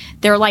like,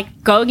 they're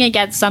like going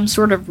against some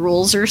sort of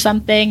rules or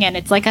something, and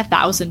it's like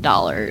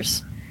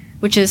 $1,000,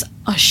 which is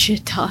a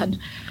shit ton.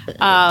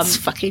 It's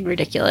fucking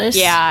ridiculous.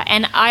 Yeah,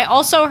 and I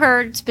also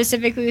heard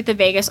specifically with the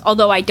Vegas,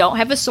 although I don't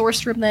have a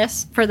source for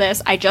this,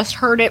 I just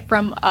heard it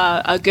from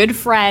a good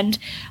friend.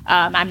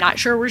 I'm not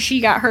sure where she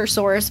got her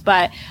source,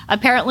 but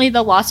apparently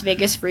the Las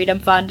Vegas Freedom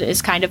Fund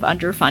is kind of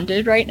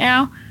underfunded right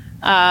now.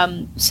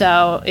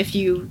 So if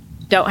you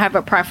don't have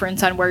a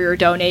preference on where you're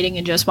donating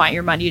and just want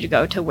your money to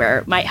go to where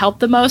it might help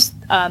the most,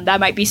 that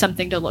might be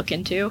something to look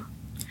into.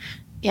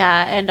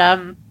 Yeah,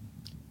 and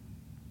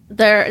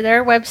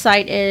their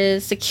website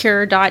is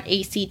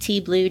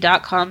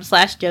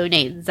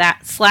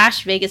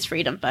secure.actblue.com/donate/Vegas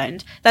Freedom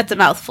Fund. That's a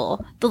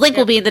mouthful. The link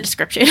will be in the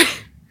description.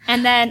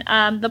 And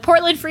then the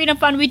Portland Freedom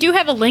Fund, we do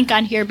have a link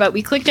on here, but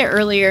we clicked it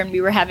earlier and we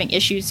were having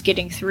issues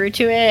getting through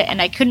to it,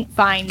 and I couldn't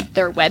find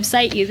their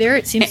website either.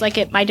 It seems like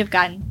it might have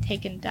gotten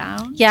taken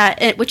down.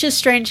 Yeah, which is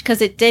strange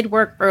because it did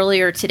work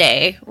earlier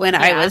today when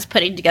I was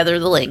putting together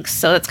the links,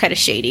 so that's kind of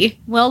shady.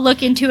 We'll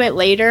look into it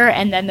later,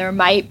 and then there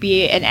might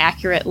be an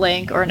accurate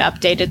link or an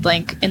updated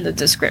link in the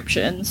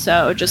description,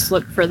 so just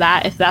look for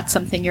that if that's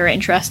something you're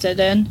interested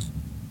in.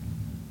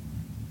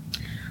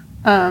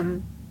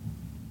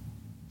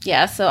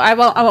 Yeah, so I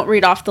won't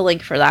read off the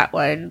link for that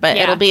one, but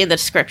it'll be in the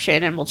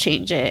description, and we'll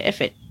change it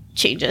if it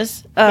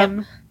changes.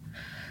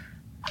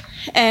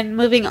 And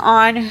moving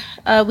on,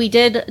 we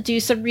did do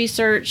some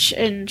research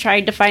and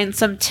tried to find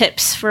some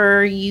tips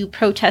for you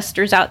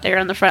protesters out there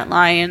on the front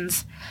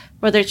lines.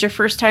 Whether it's your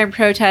first time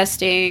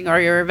protesting or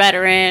you're a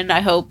veteran,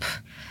 I hope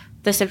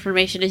this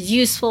information is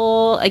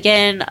useful.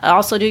 Again,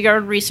 also do your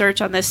own research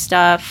on this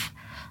stuff.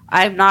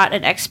 I'm not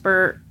an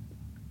expert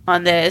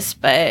on this,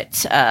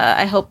 but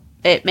I hope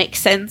it makes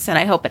sense, and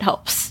I hope it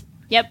helps.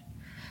 Yep.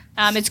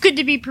 It's good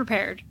to be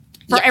prepared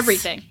for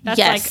everything. That's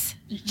like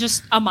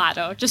just a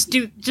motto. Just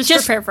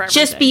prepare for everything.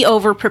 Just be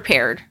over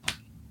prepared.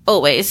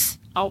 Always.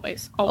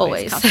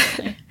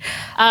 Constantly.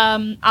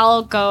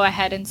 I'll go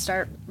ahead and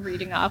start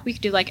reading off. We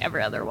could do like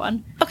every other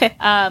one. Okay.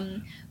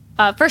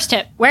 First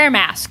tip, wear a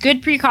mask.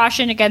 Good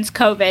precaution against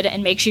COVID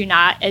and makes you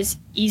not as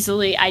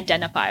easily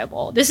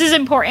identifiable. This is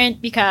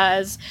important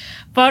because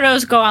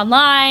photos go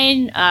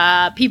online.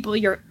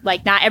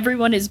 Not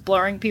everyone is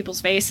blurring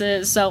people's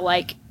faces. So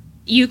like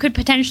you could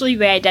potentially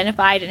be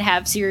identified and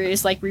have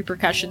serious like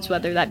repercussions,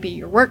 whether that be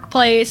your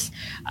workplace,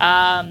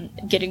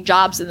 getting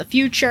jobs in the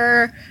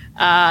future,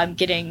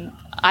 getting,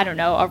 I don't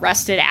know,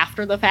 arrested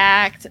after the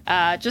fact,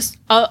 just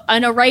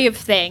an array of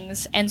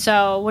things. And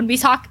so when we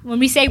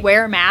say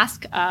wear a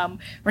mask,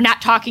 we're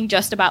not talking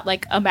just about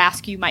like a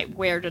mask you might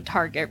wear to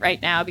Target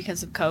right now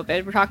because of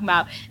COVID. We're talking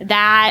about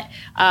that.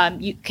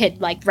 You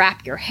could like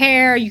wrap your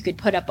hair, you could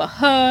put up a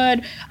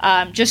hood,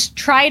 just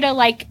try to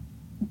like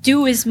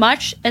do as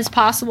much as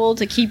possible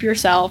to keep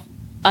yourself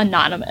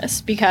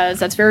anonymous, because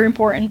that's very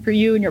important for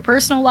you in your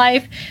personal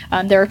life.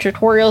 There are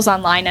tutorials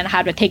online on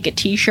how to take a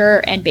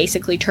t-shirt and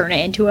basically turn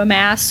it into a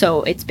mask,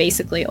 so it's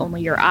basically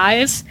only your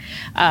eyes.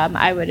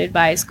 I would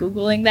advise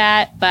Googling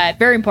that, but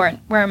very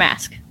important, wear a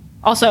mask.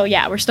 Also,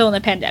 we're still in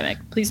the pandemic.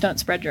 Please don't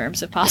spread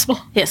germs if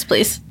possible. Yes,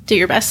 please. Do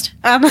your best.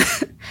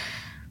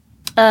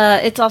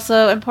 It's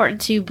also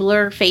important to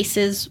blur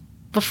faces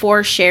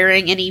before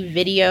sharing any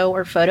video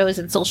or photos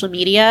in social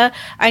media.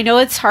 I know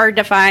it's hard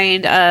to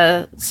find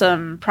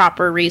some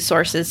proper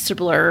resources to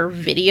blur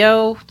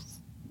video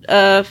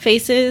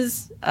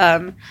faces.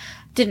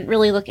 Didn't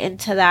really look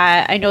into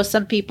that. I know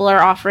some people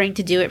are offering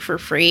to do it for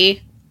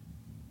free.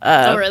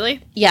 Oh,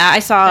 really? Yeah, I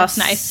saw That's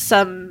nice.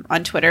 Some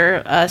on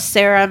Twitter.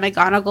 Sarah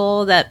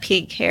McGonigal, that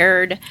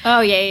pink-haired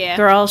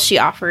girl, she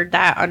offered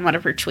that on one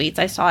of her tweets.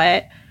 I saw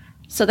it.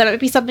 So that might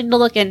be something to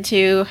look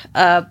into.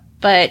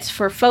 But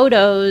for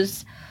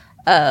photos,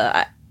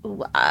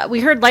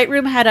 we heard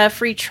Lightroom had a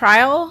free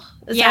trial.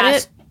 Is that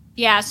it?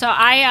 Yeah, so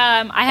I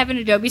have an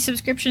Adobe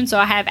subscription, so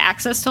I have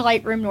access to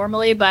Lightroom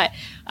normally, but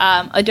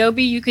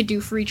Adobe, you could do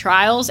free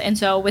trials. And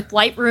so with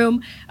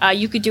Lightroom,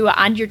 you could do it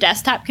on your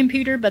desktop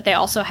computer, but they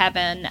also have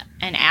an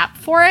app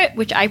for it,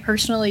 which I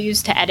personally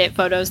use to edit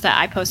photos that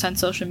I post on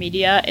social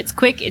media. It's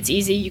quick, it's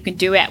easy. You can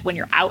do it when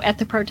you're out at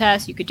the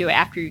protest. You could do it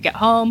after you get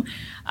home.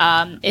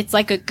 It's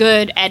like a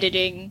good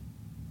editing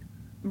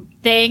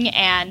thing,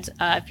 and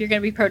if you're going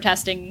to be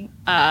protesting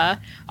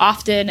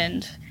often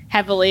and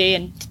heavily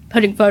and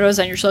putting photos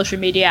on your social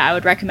media, I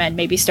would recommend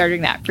maybe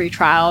starting that free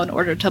trial in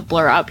order to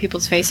blur out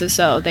people's faces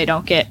so they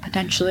don't get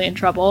potentially in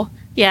trouble.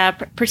 Yeah,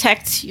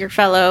 protect your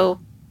fellow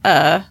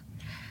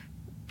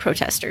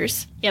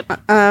protesters. Yep.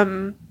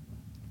 The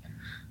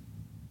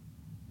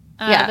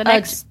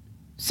next...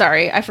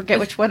 sorry, I forget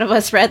which one of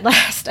us read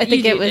last. I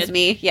think it was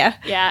me. Yeah.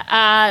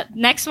 Yeah.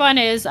 Next one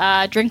is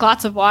drink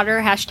lots of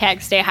water. #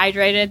 stay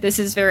hydrated. This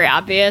is very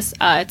obvious.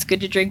 It's good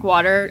to drink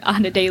water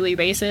on a daily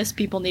basis.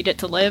 People need it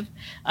to live.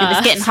 And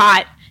it's getting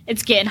hot.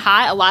 It's getting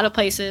hot a lot of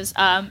places.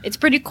 It's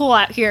pretty cool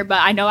out here, but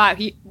I know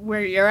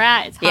where you're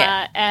at, it's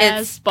hot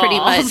as it's balls, pretty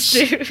much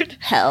dude.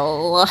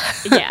 Hell.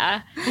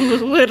 Yeah.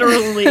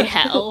 Literally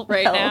hell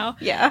right now.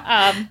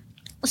 Yeah.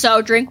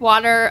 So drink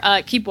water,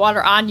 keep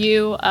water on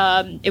you.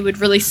 It would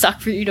really suck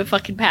for you to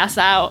fucking pass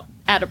out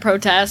at a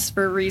protest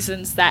for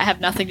reasons that have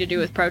nothing to do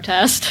with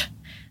protest.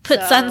 Put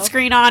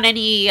sunscreen on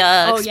any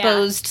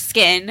exposed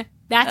skin.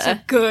 That's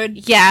a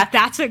good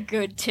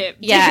tip.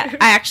 Dude. Yeah,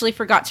 I actually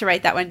forgot to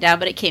write that one down,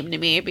 but it came to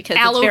me because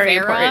it's very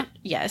important.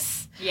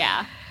 Yes.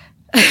 Yeah.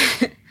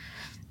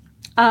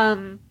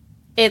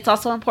 It's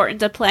also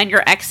important to plan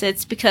your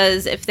exits,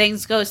 because if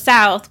things go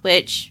south,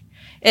 which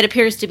it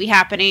appears to be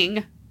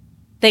happening,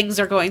 things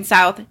are going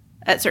south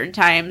at certain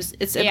times.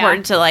 It's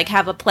important to like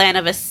have a plan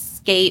of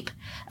escape,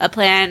 a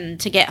plan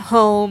to get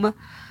home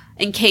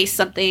in case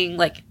something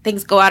like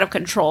things go out of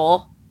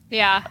control.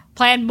 Yeah,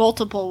 plan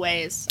multiple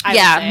ways. I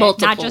would say.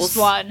 Multiple, not just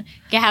one.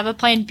 You have a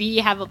plan B,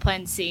 have a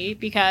plan C,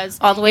 because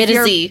all the way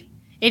to Z.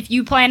 if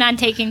you plan on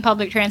taking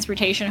public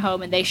transportation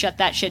home and they shut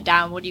that shit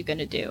down, what are you going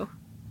to do?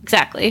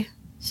 Exactly.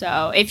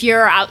 So if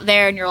you're out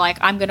there and you're like,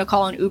 I'm going to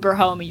call an Uber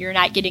home and you're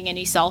not getting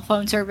any cell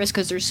phone service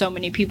because there's so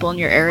many people in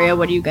your area,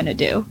 what are you going to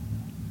do?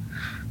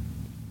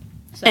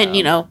 So, and,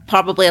 you know,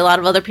 probably a lot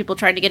of other people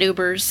trying to get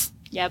Ubers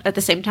at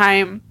the same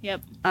time.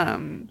 Yep.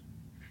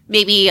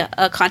 Maybe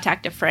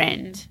contact a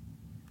friend.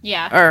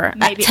 Yeah. Or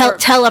maybe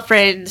tell a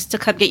friend to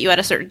come get you at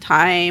a certain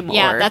time.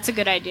 Yeah, that's a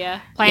good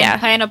idea.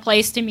 Plan a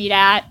place to meet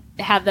at,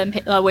 have them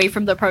away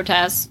from the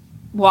protests,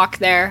 walk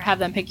there, have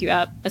them pick you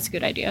up. That's a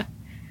good idea.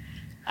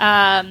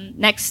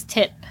 Next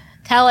tip.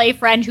 Tell a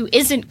friend who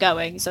isn't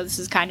going, so this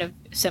is kind of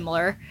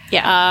similar.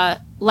 Yeah.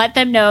 Let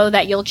them know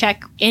that you'll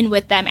check in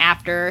with them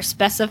after,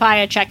 specify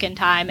a check-in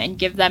time, and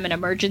give them an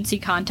emergency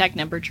contact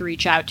number to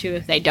reach out to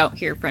if they don't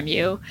hear from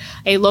you.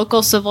 A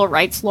local civil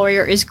rights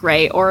lawyer is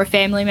great, or a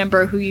family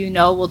member who you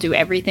know will do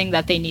everything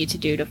that they need to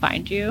do to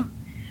find you.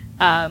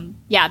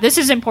 Yeah, this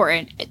is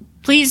important.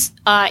 Please,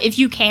 if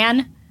you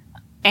can,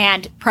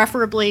 and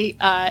preferably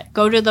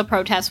go to the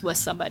protest with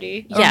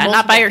somebody. Yeah,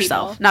 not by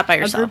yourself. Not by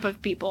yourself. A group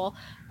of people.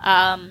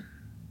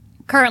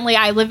 Currently,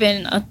 I live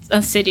in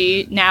a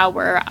city now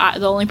where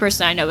the only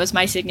person I know is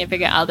my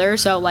significant other.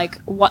 So, like,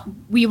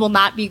 we will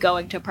not be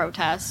going to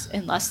protests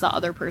unless the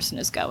other person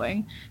is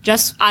going,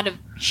 just out of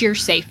sheer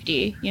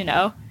safety, you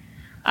know.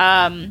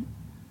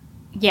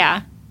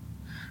 Yeah.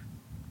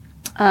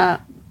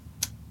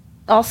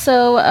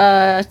 Also,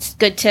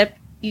 good tip.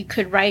 You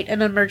could write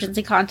an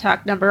emergency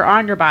contact number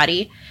on your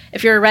body.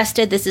 If you're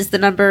arrested, this is the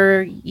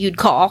number you'd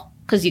call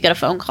because you get a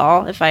phone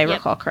call, if I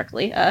recall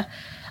correctly. A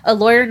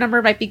lawyer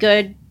number might be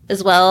good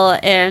as well,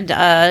 and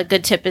a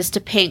good tip is to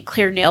paint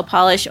clear nail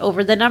polish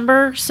over the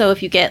number. So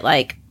if you get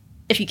like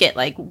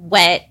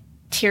wet,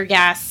 tear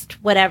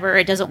gassed, whatever,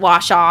 it doesn't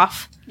wash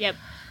off. Yep.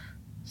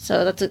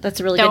 So that's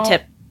a really good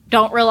tip.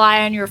 Don't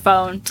rely on your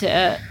phone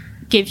to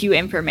give you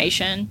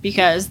information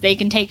because they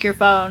can take your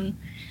phone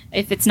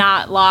if it's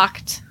not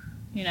locked.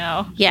 You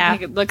know, yeah. You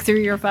could look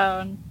through your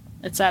phone,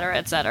 etc.,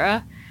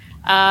 etc.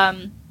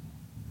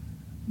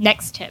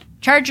 Next tip: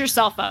 charge your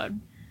cell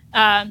phone.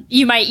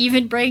 You might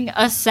even bring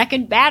a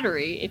second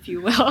battery, if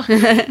you will.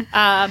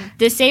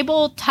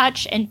 Disable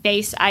Touch and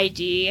Face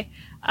ID.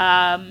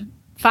 Find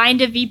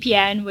a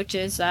VPN, which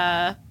is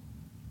how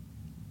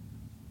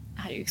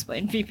do you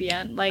explain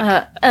VPN? Like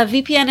a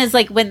VPN is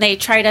like when they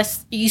try to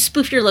you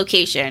spoof your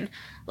location,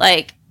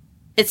 like.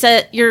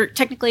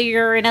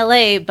 You're in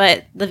LA,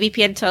 but the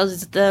VPN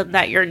tells them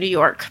that you're in New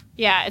York.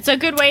 Yeah, it's a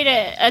good way to,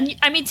 and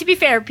I mean, to be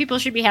fair, people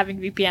should be having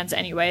VPNs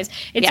anyways.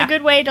 It's a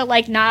good way to,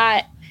 like,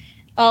 not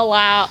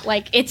allow,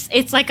 like,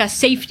 it's like a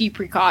safety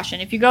precaution.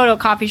 If you go to a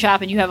coffee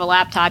shop and you have a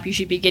laptop, you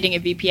should be getting a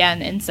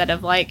VPN instead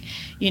of, like,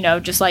 you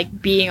know, just,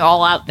 like, being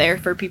all out there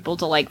for people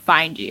to, like,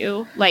 find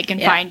you, like, and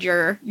find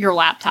your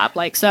laptop.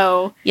 Like,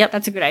 so,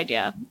 that's a good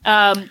idea.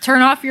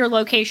 Turn off your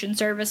location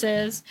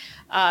services.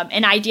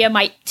 An idea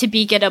might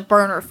be get a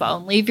burner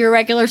phone. Leave your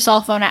regular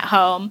cell phone at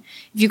home.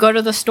 If you go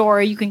to the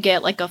store, you can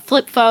get like a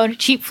flip phone,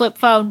 cheap flip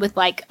phone with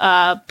like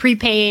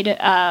prepaid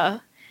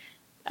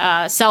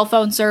cell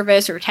phone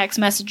service or text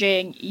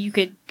messaging. You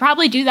could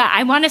probably do that.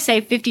 I want to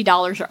say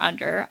 $50 or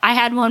under. I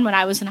had one when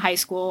I was in high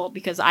school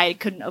because I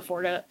couldn't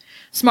afford a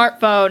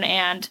smartphone,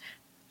 and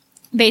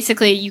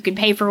basically you can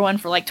pay for one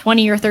for like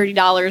 $20 or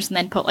 $30 and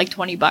then put like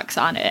 $20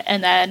 on it,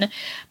 and then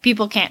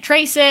people can't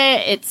trace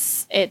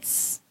it.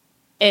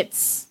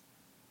 It's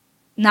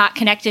not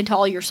connected to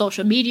all your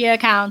social media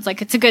accounts.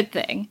 Like, it's a good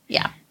thing.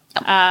 Yeah.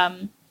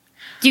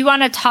 Do you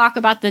want to talk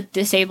about the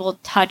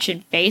disabled touch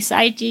and face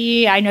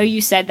ID? I know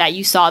you said that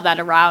you saw that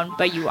around,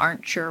 but you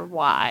aren't sure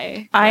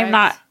why.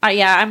 Correct?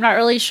 I'm not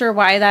really sure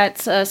why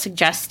that's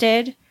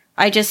suggested.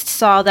 I just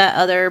saw that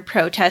other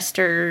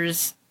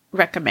protesters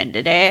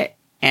recommended it,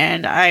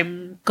 and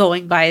I'm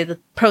going by the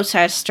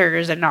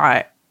protesters and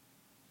not,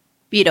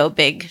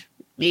 big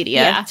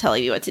media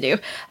telling you what to do.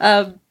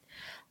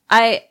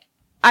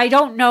 I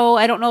don't know.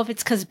 I don't know if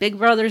it's because Big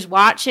Brother's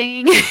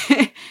watching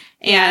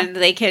and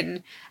they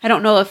can, I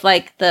don't know if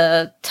like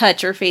the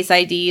touch or face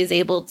ID is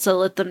able to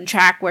let them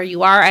track where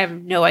you are. I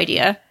have no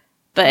idea,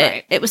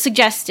 but it was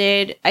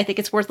suggested. I think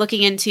it's worth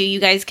looking into. You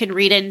guys can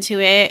read into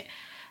it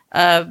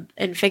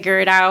and figure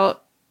it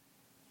out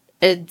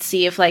and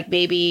see if like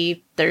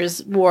maybe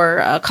there's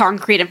more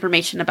concrete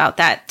information about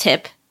that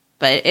tip,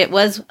 but it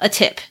was a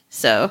tip.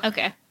 So,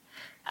 okay.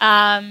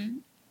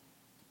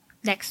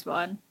 Next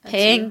one.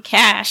 Paying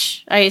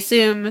cash, I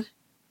assume,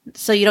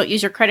 so you don't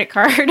use your credit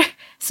card,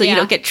 so you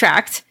don't get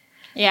tracked.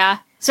 Yeah,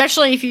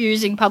 especially if you're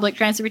using public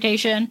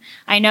transportation.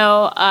 I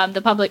know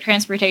the public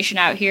transportation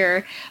out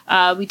here,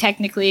 we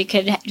technically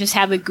could just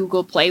have a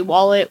Google Play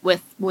wallet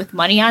with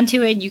money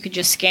onto it, and you could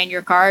just scan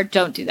your card.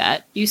 Don't do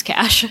that. Use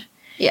cash.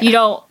 Yeah. You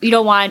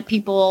don't want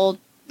people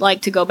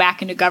like to go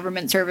back into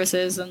government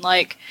services and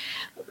like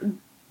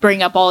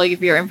bring up all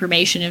of your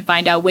information and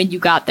find out when you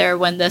got there,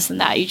 when this and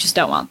that. You just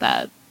don't want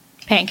that.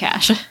 Paying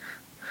cash.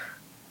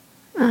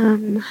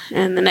 And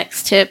the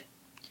next tip.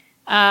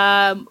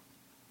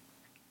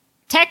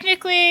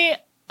 Technically,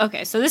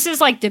 okay, so this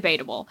is like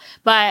debatable,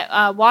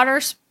 but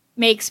water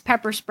makes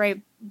pepper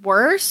spray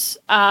worse.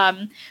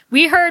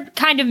 We heard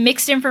kind of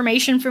mixed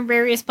information from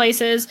various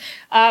places.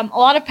 A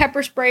lot of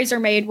pepper sprays are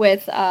made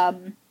with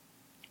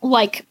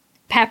like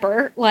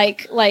pepper,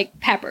 like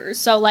peppers.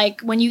 So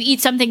like when you eat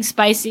something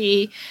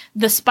spicy,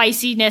 the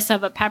spiciness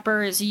of a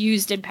pepper is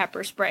used in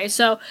pepper spray.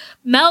 So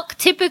milk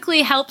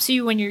typically helps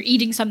you when you're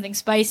eating something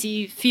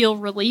spicy feel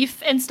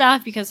relief and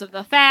stuff because of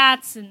the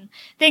fats and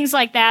things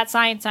like that.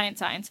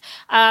 Science.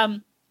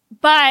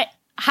 But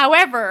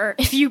however,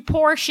 if you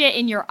pour shit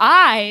in your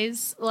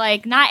eyes,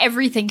 like not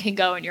everything can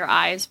go in your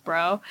eyes,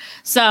 bro.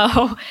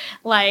 So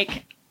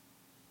like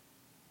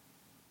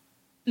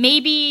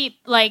maybe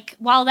like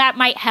while that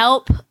might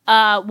help,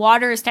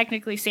 water is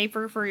technically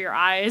safer for your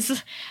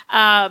eyes.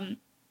 I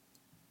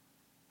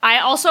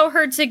also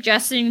heard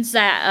suggestions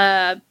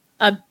that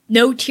a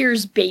no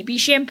tears baby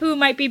shampoo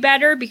might be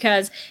better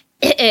because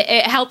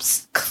it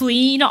helps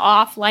clean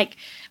off like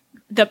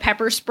the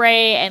pepper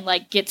spray and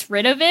like gets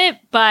rid of it,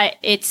 but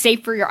it's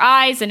safe for your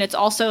eyes and it's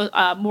also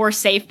more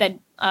safe than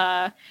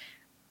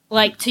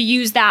like to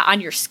use that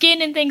on your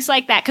skin and things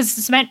like that because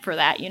it's meant for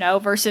that, you know,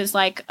 versus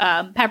like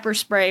pepper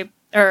spray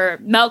or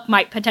milk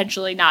might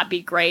potentially not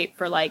be great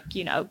for like,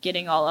 you know,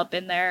 getting all up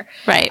in there.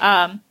 Right.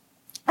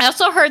 I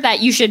also heard that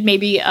you should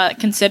maybe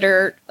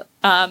consider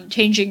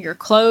changing your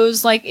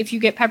clothes, like if you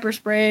get pepper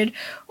sprayed,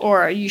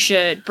 or you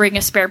should bring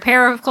a spare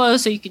pair of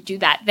clothes so you could do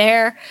that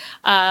there.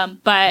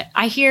 But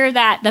I hear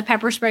that the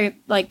pepper spray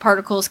like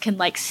particles can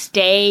like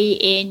stay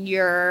in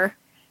your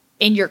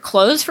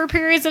clothes for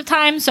periods of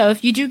time. So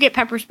if you do get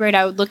pepper sprayed,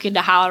 I would look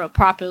into how to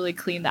properly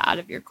clean that out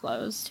of your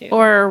clothes too.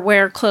 Or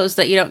wear clothes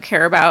that you don't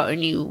care about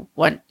and you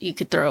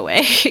could throw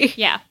away.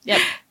 Yeah.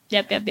 Yep.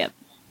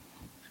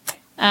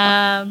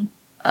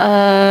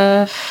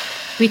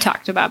 We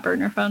talked about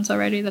burner phones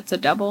already. That's a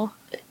double.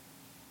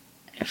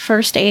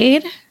 First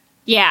aid?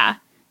 Yeah.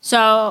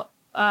 So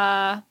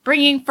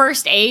bringing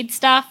first aid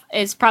stuff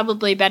is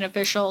probably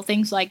beneficial.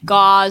 Things like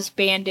gauze,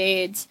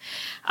 Band-Aids,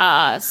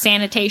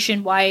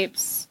 sanitation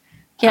wipes.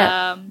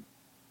 Yeah.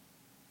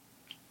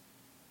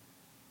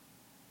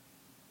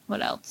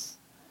 What else?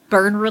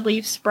 Burn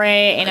relief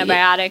spray,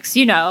 antibiotics,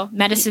 you know,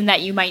 medicine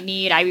that you might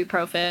need,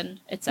 ibuprofen,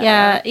 etc.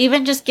 Yeah,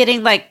 even just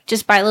getting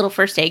just buy a little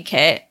first aid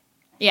kit.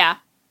 Yeah.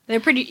 They're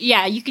pretty,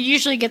 yeah, you could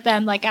usually get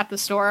them like at the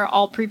store,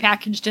 all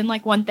prepackaged in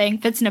like one thing.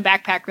 Fits in a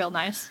backpack real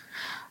nice.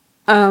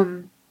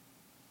 And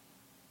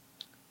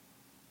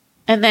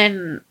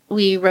then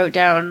we wrote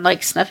down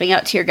like snuffing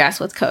out tear gas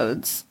with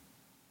codes.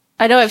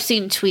 I know I've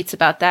seen tweets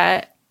about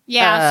that.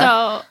 Yeah,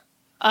 so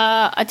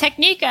a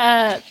technique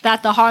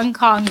that the Hong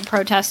Kong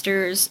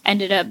protesters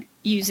ended up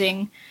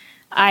using,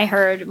 I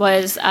heard,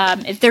 was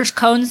if there's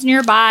cones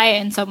nearby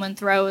and someone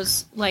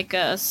throws like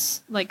a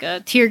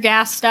tear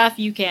gas stuff,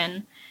 you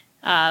can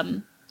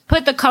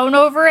put the cone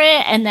over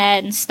it and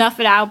then snuff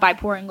it out by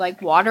pouring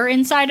like water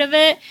inside of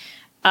it.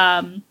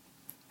 I'm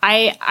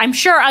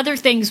sure other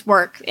things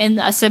work in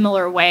a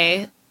similar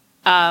way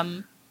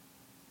that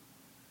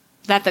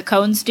the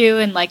cones do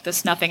in like the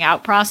snuffing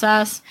out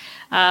process.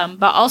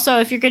 But also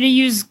if you're going to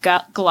use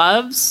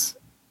gloves,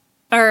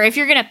 or if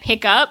you're going to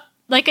pick up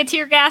like a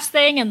tear gas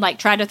thing and like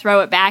try to throw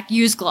it back,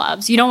 use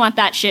gloves. You don't want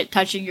that shit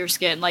touching your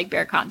skin, like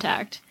bare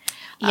contact.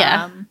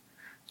 Yeah.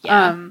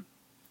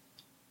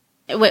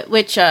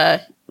 Which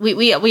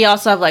we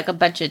also have like a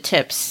bunch of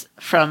tips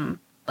from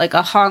like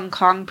a Hong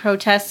Kong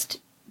protest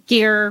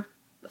gear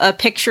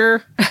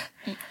picture.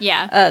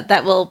 Yeah.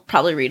 That we'll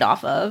probably read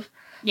off of.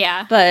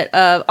 Yeah. But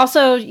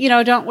also, you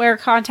know, don't wear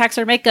contacts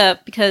or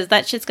makeup because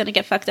that shit's going to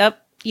get fucked up.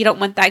 You don't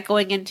want that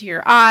going into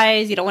your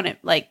eyes. You don't want it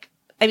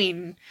I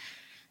mean,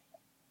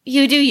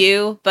 you do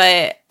you,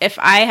 but if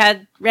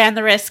I ran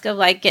the risk of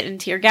like getting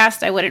tear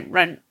gassed, I wouldn't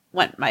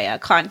want my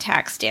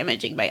contacts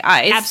damaging my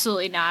eyes.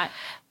 Absolutely not.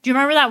 Do you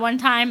remember that one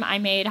time I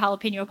made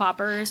jalapeno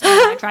poppers and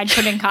I tried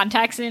putting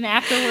contacts in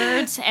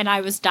afterwards and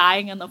I was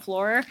dying on the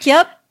floor?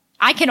 Yep.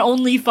 I can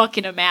only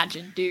fucking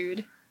imagine,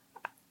 dude.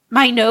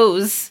 My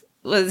nose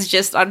was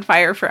just on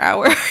fire for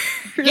hours.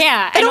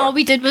 Yeah, and all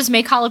we did was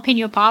make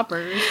jalapeno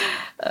poppers.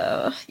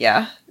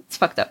 Yeah, it's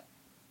fucked up.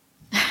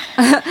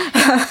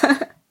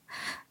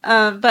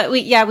 But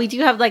we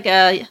do have like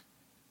a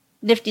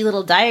nifty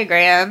little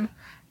diagram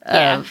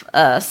of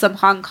some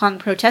Hong Kong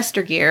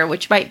protester gear,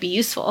 which might be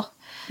useful.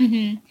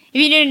 Mm-hmm.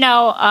 If you didn't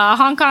know,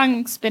 Hong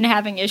Kong's been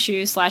having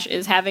issues /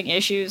 is having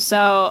issues.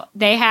 So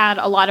they had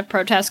a lot of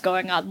protests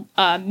going on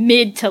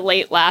mid to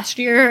late last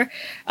year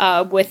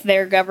with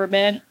their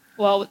government.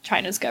 Well, with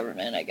China's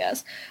government, I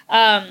guess.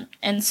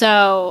 And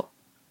so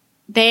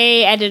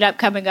they ended up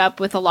coming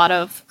up with a lot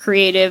of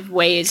creative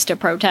ways to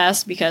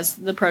protest because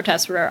the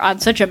protests were on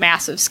such a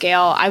massive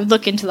scale. I would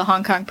look into the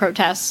Hong Kong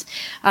protests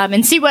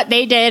and see what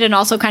they did and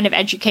also kind of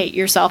educate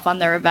yourself on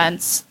their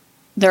events.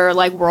 They're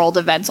like world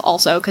events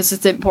also because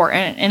it's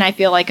important. And I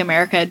feel like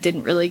America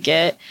didn't really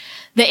get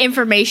the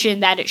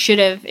information that it should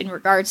have in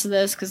regards to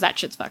this because that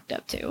shit's fucked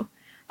up too.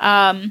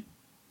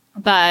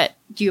 But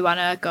do you want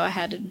to go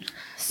ahead and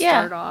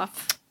start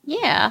off?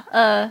 Yeah.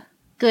 A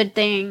good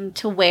thing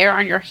to wear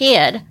on your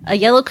head. A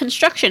yellow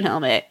construction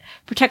helmet.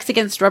 Protects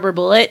against rubber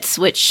bullets,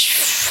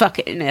 which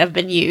fucking have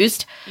been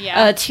used.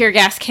 Yeah. Tear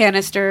gas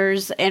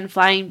canisters and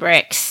flying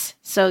bricks.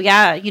 So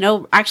yeah,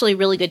 actually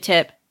really good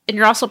tip. And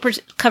you're also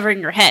covering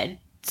your head.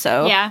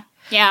 So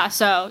yeah.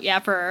 So yeah,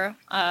 for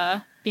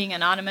being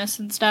anonymous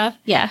and stuff.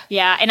 Yeah.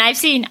 Yeah. And I've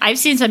seen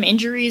some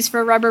injuries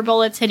for rubber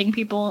bullets hitting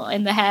people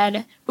in the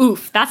head.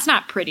 Oof, that's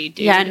not pretty,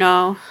 dude. Yeah,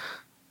 no.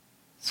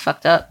 It's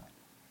fucked up.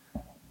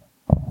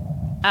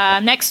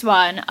 Next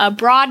one, a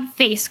broad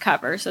face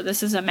cover. So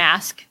this is a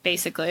mask,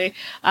 basically.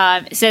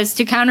 It says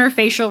to counter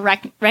facial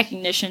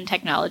recognition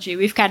technology.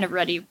 We've kind of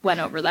already went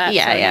over that.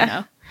 Yeah, so,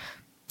 yeah.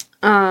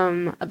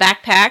 A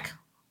backpack.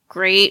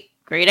 Great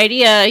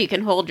idea. You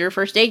can hold your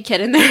first aid kit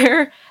in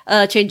there.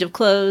 Change of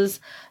clothes.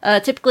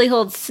 Typically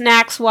holds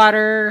snacks,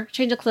 water,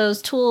 change of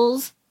clothes,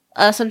 tools.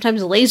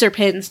 Sometimes laser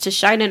pins to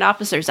shine in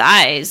officers'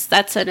 eyes.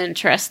 That's an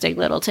interesting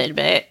little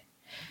tidbit.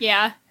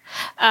 Yeah.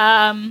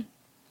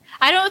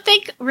 I don't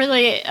think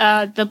really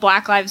the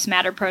Black Lives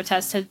Matter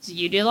protest has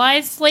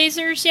utilized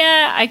lasers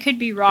yet. I could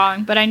be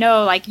wrong, but I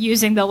know like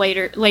using the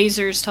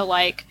lasers to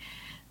like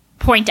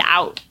point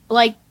out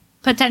like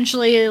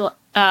potentially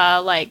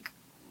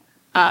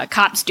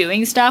cops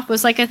doing stuff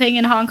was like a thing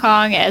in Hong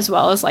Kong, as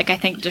well as like I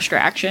think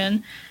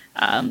distraction.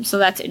 So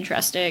that's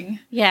interesting.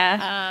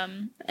 Yeah.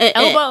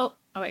 Oh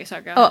wait,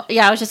 sorry. Go ahead. Oh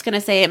yeah, I was just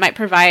gonna say it might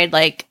provide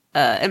like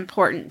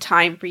important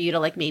time for you to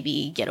like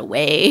maybe get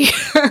away.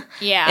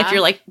 Yeah. If you're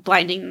like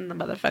blinding the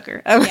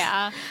motherfucker.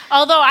 Yeah.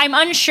 Although I'm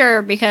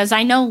unsure because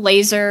I know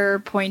laser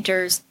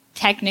pointers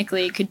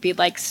technically could be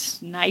like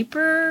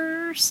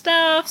sniper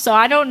stuff. So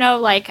I don't know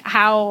like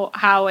how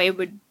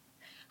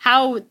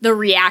the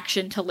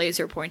reaction to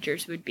laser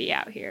pointers would be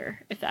out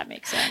here, if that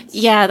makes sense.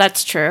 Yeah,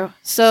 that's true.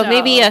 So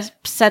maybe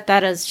set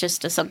that as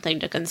just something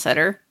to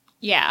consider.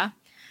 Yeah.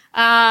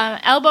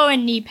 Elbow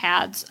and knee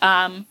pads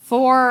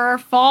for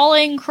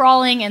falling,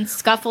 crawling, and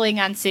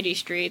scuffling on city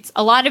streets.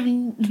 A lot of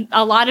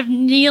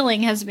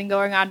kneeling has been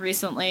going on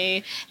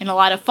recently, and a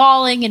lot of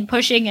falling and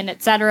pushing and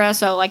etc.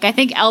 So, like, I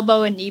think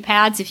elbow and knee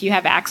pads, if you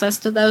have access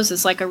to those,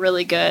 is like a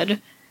really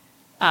good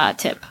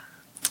tip.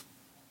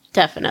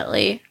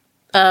 Definitely.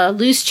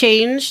 Loose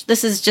change.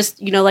 This is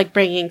just like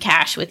bringing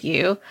cash with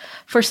you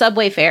for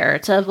subway fare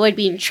to avoid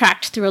being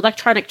tracked through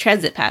electronic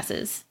transit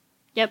passes.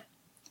 Yep.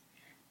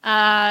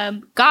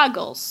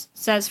 Goggles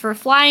says for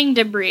flying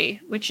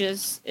debris, which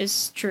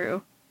is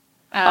true.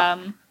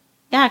 Yeah,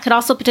 it could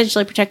also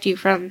potentially protect you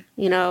from,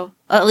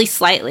 at least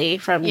slightly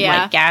from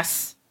like tear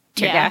gas.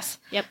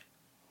 Yep.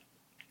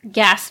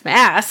 Gas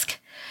mask,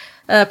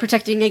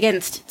 protecting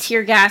against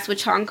tear gas,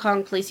 which Hong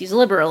Kong police use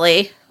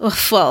liberally.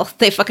 Well,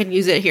 they fucking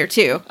use it here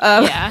too.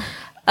 Yeah.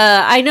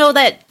 I know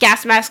that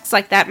gas masks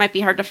like that might be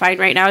hard to find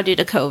right now due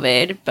to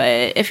COVID,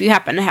 but if you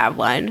happen to have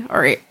one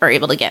or are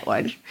able to get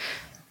one.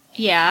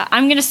 Yeah,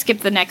 I'm going to skip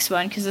the next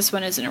one because this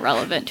one isn't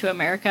relevant to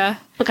America.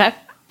 Okay.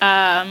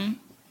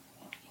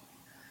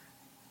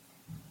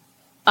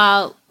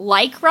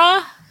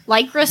 Lycra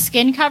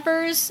skin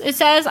covers, it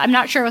says. I'm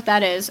not sure what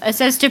that is. It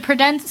says to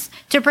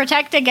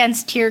protect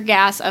against tear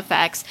gas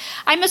effects.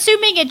 I'm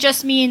assuming it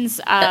just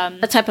means...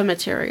 a type of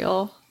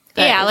material.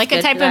 Yeah, like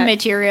a type of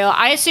material.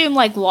 I assume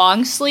like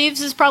long sleeves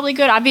is probably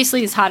good.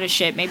 Obviously, it's hot as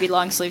shit. Maybe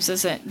long sleeves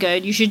isn't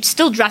good. You should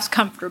still dress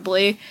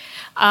comfortably.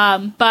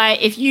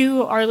 But if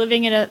you are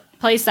living in a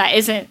place that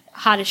isn't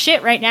hot as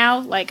shit right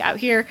now, like out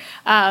here,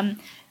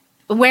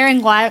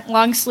 wearing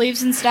long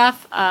sleeves and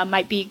stuff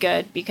might be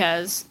good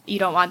because you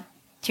don't want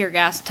tear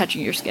gas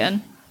touching your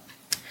skin.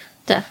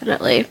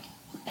 Definitely.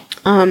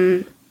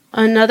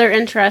 Another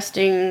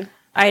interesting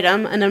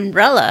item, an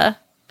umbrella,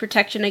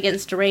 protection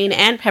against rain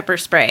and pepper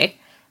spray.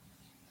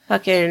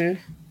 Fucking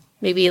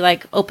maybe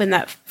like open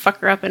that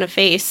fucker up in a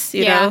face,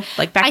 you know?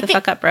 Like back the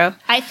fuck up, bro.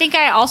 I think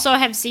I also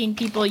have seen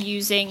people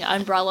using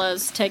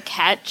umbrellas to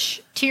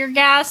catch tear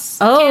gas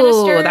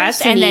canisters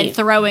that's and neat. Then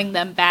throwing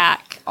them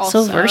back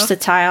also. So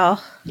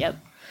versatile. Yep.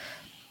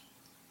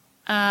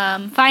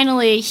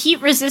 Finally,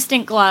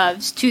 heat-resistant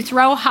gloves to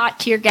throw hot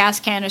tear gas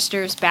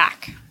canisters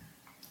back.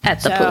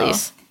 At the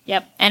police.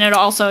 Yep. And it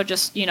also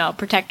just,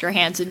 protect your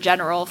hands in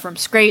general from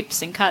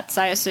scrapes and cuts,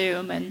 I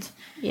assume. And,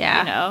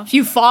 if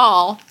you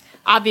fall...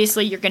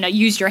 Obviously, you're going to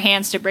use your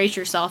hands to brace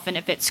yourself, and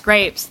if it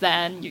scrapes,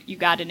 then you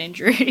got an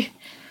injury.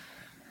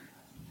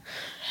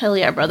 Hell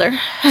yeah, brother.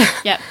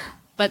 Yep.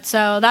 But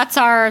so that's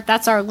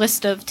our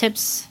list of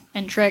tips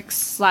and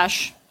tricks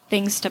 /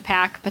 things to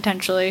pack,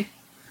 potentially.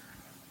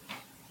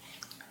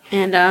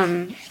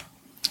 And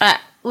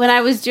when I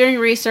was doing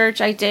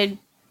research, I did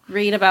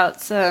read about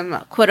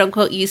some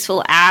quote-unquote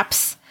useful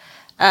apps.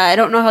 I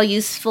don't know how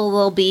useful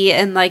they'll be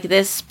in like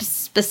this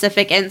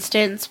specific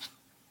instance,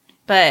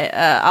 but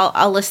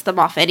I'll list them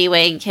off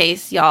anyway in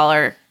case y'all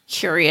are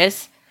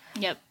curious.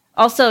 Yep.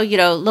 Also,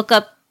 look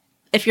up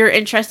if you're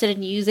interested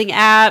in using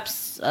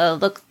apps.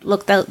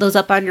 Look those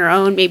up on your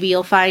own. Maybe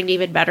you'll find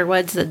even better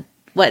ones than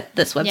what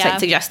this website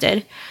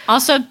suggested.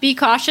 Also, be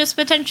cautious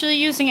potentially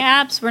using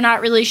apps. We're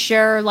not really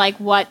sure like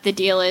what the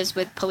deal is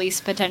with police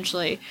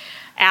potentially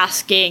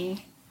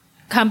asking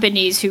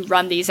companies who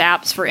run these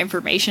apps for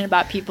information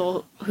about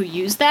people who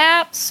use the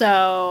app.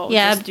 So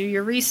just do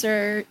your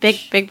research.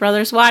 Big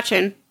brother's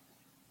watching.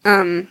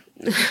 Well,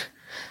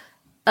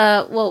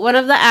 one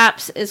of the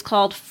apps is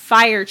called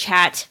Fire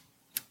Chat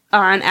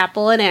on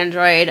Apple and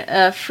Android,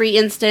 a free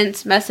instant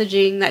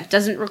messaging that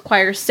doesn't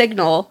require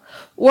signal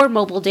or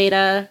mobile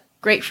data,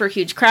 great for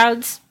huge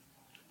crowds.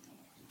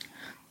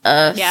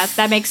 Yeah,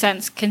 that makes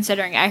sense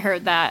considering I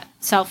heard that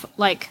cell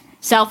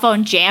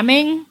phone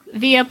jamming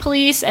via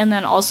police and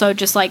then also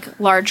just like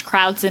large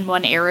crowds in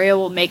one area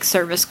will make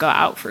service go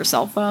out for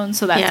cell phones,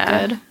 so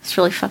that's good. It's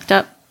really fucked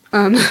up.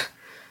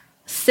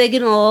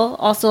 Signal,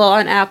 also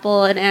on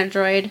Apple and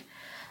Android,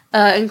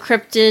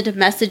 encrypted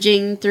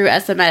messaging through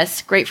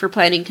SMS, great for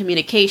planning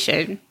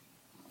communication.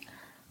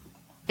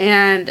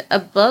 And a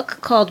book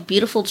called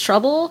Beautiful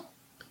Trouble.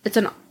 It's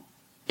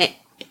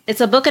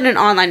a book and an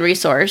online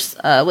resource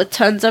with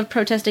tons of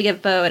protesting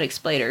info and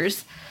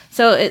explainers.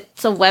 So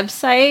it's a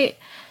website,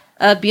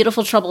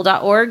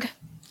 beautifultrouble.org,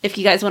 if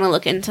you guys want to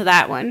look into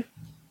that one.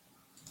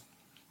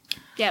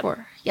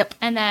 Yep.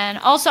 And then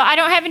also, I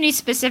don't have any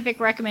specific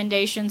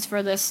recommendations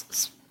for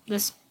this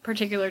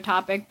particular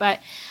topic, but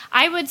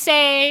I would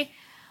say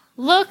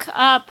look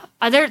up,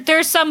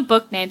 there's some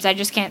book names, I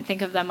just can't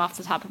think of them off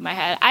the top of my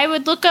head. I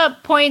would look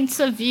up points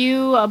of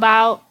view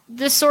about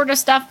this sort of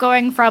stuff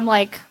going from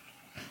black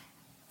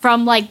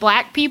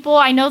people.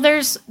 I know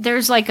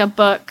there's like a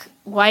book,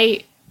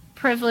 White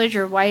Privilege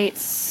or White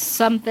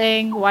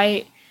something,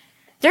 White...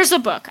 There's a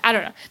book. I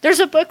don't know. There's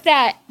a book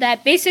that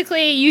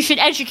basically you should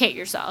educate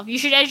yourself. You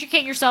should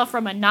educate yourself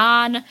from a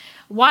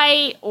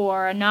non-white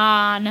or a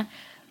non-person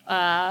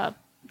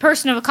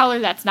of color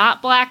that's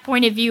not black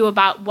point of view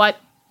about what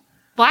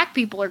black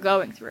people are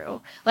going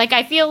through. Like,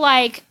 I feel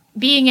like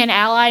being an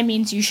ally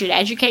means you should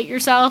educate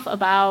yourself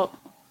about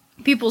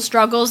people's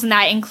struggles, and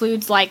that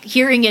includes, like,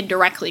 hearing it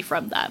directly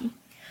from them.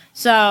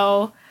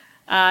 So...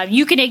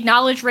 you can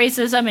acknowledge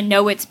racism and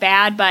know it's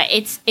bad, but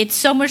it's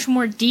so much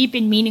more deep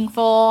and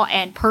meaningful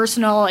and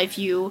personal if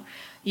you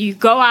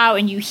go out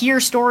and you hear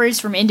stories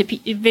from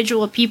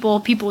individual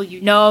people you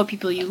know,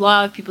 people you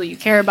love, people you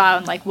care about,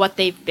 and like what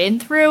they've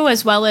been through,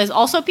 as well as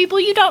also people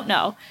you don't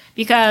know.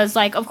 Because,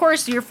 like, of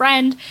course, your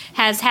friend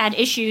has had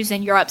issues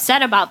and you're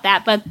upset about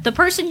that, but the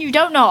person you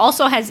don't know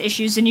also has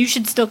issues and you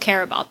should still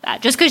care about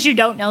that. Just because you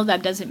don't know them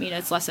doesn't mean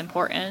it's less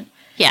important.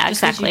 Yeah,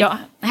 just exactly. You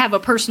don't have a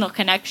personal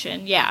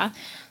connection. Yeah.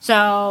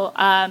 So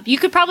you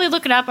could probably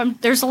look it up.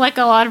 There's like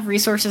a lot of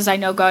resources I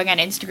know going on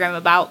Instagram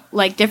about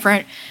like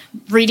different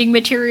reading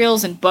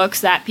materials and books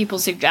that people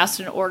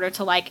suggest in order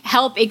to like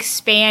help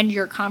expand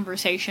your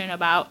conversation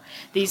about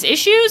these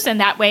issues. And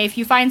that way, if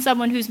you find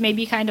someone who's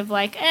maybe kind of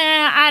like,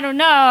 I don't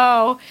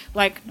know,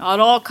 like not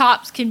all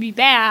cops can be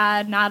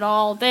bad, not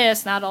all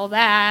this, not all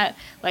that,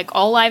 like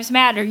all lives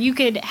matter, you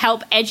could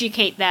help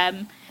educate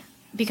them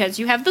because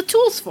you have the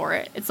tools for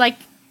it. It's like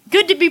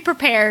good to be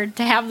prepared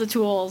to have the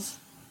tools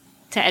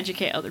to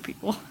educate other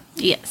people.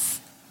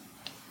 Yes.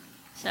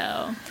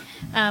 So,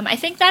 I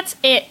think that's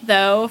it,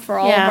 though, for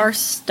all of our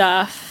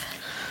stuff.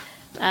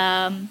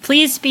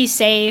 Please be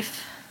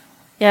safe.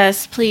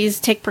 Yes, please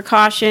take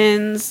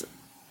precautions.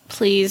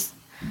 Please,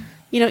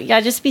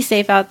 just be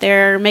safe out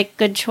there. Make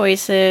good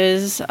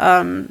choices.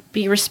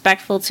 Be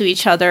respectful to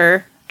each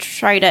other.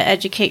 Try to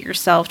educate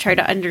yourself. Try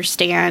to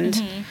understand.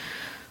 Mm-hmm.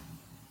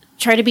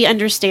 Try to be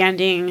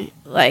understanding.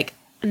 Like,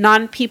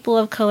 non-people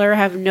of color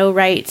have no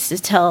rights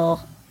to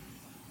tell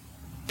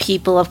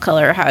people of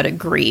color how to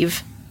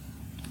grieve.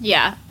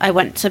 Yeah. I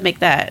want to make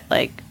that,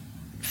 like,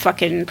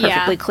 fucking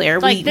perfectly clear.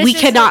 Like, we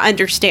cannot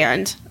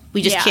understand.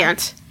 We just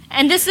can't.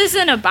 And this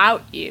isn't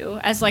about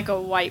you as, like,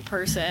 a white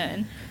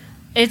person.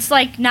 It's,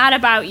 like, not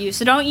about you.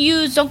 So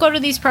don't go to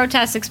these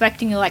protests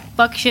expecting to, like,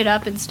 fuck shit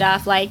up and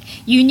stuff. Like,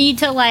 you need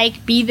to,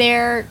 like, be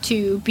there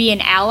to be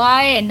an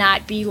ally and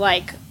not be,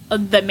 like,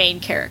 the main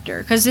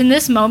character, because in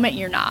this moment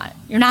you're not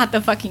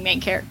the fucking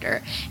main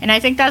character, and I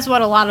think that's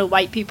what a lot of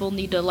white people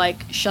need to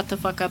like shut the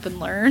fuck up and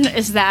learn,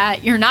 is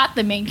that you're not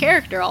the main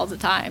character all the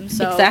time.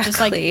 So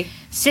just like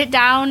sit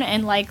down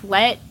and like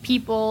let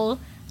people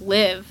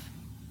live.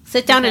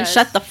 Sit down and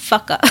shut the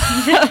fuck up.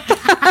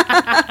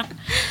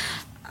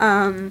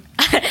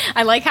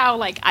 I like how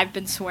like I've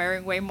been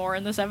swearing way more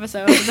in this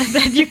episode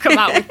than you come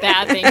out with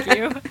that. Thank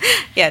you.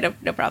 Yeah,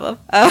 no problem.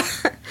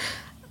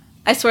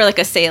 I swear like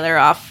a sailor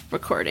off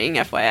recording,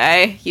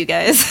 FYI, you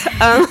guys.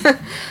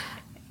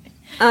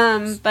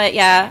 But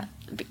yeah,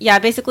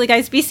 basically,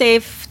 guys, be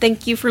safe.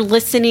 Thank you for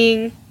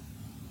listening,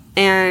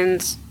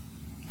 and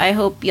I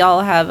hope y'all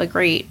have a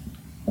great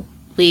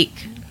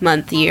week,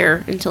 month,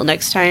 year. Until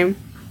next time.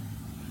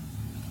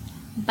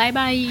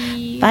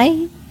 Bye-bye.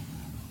 Bye.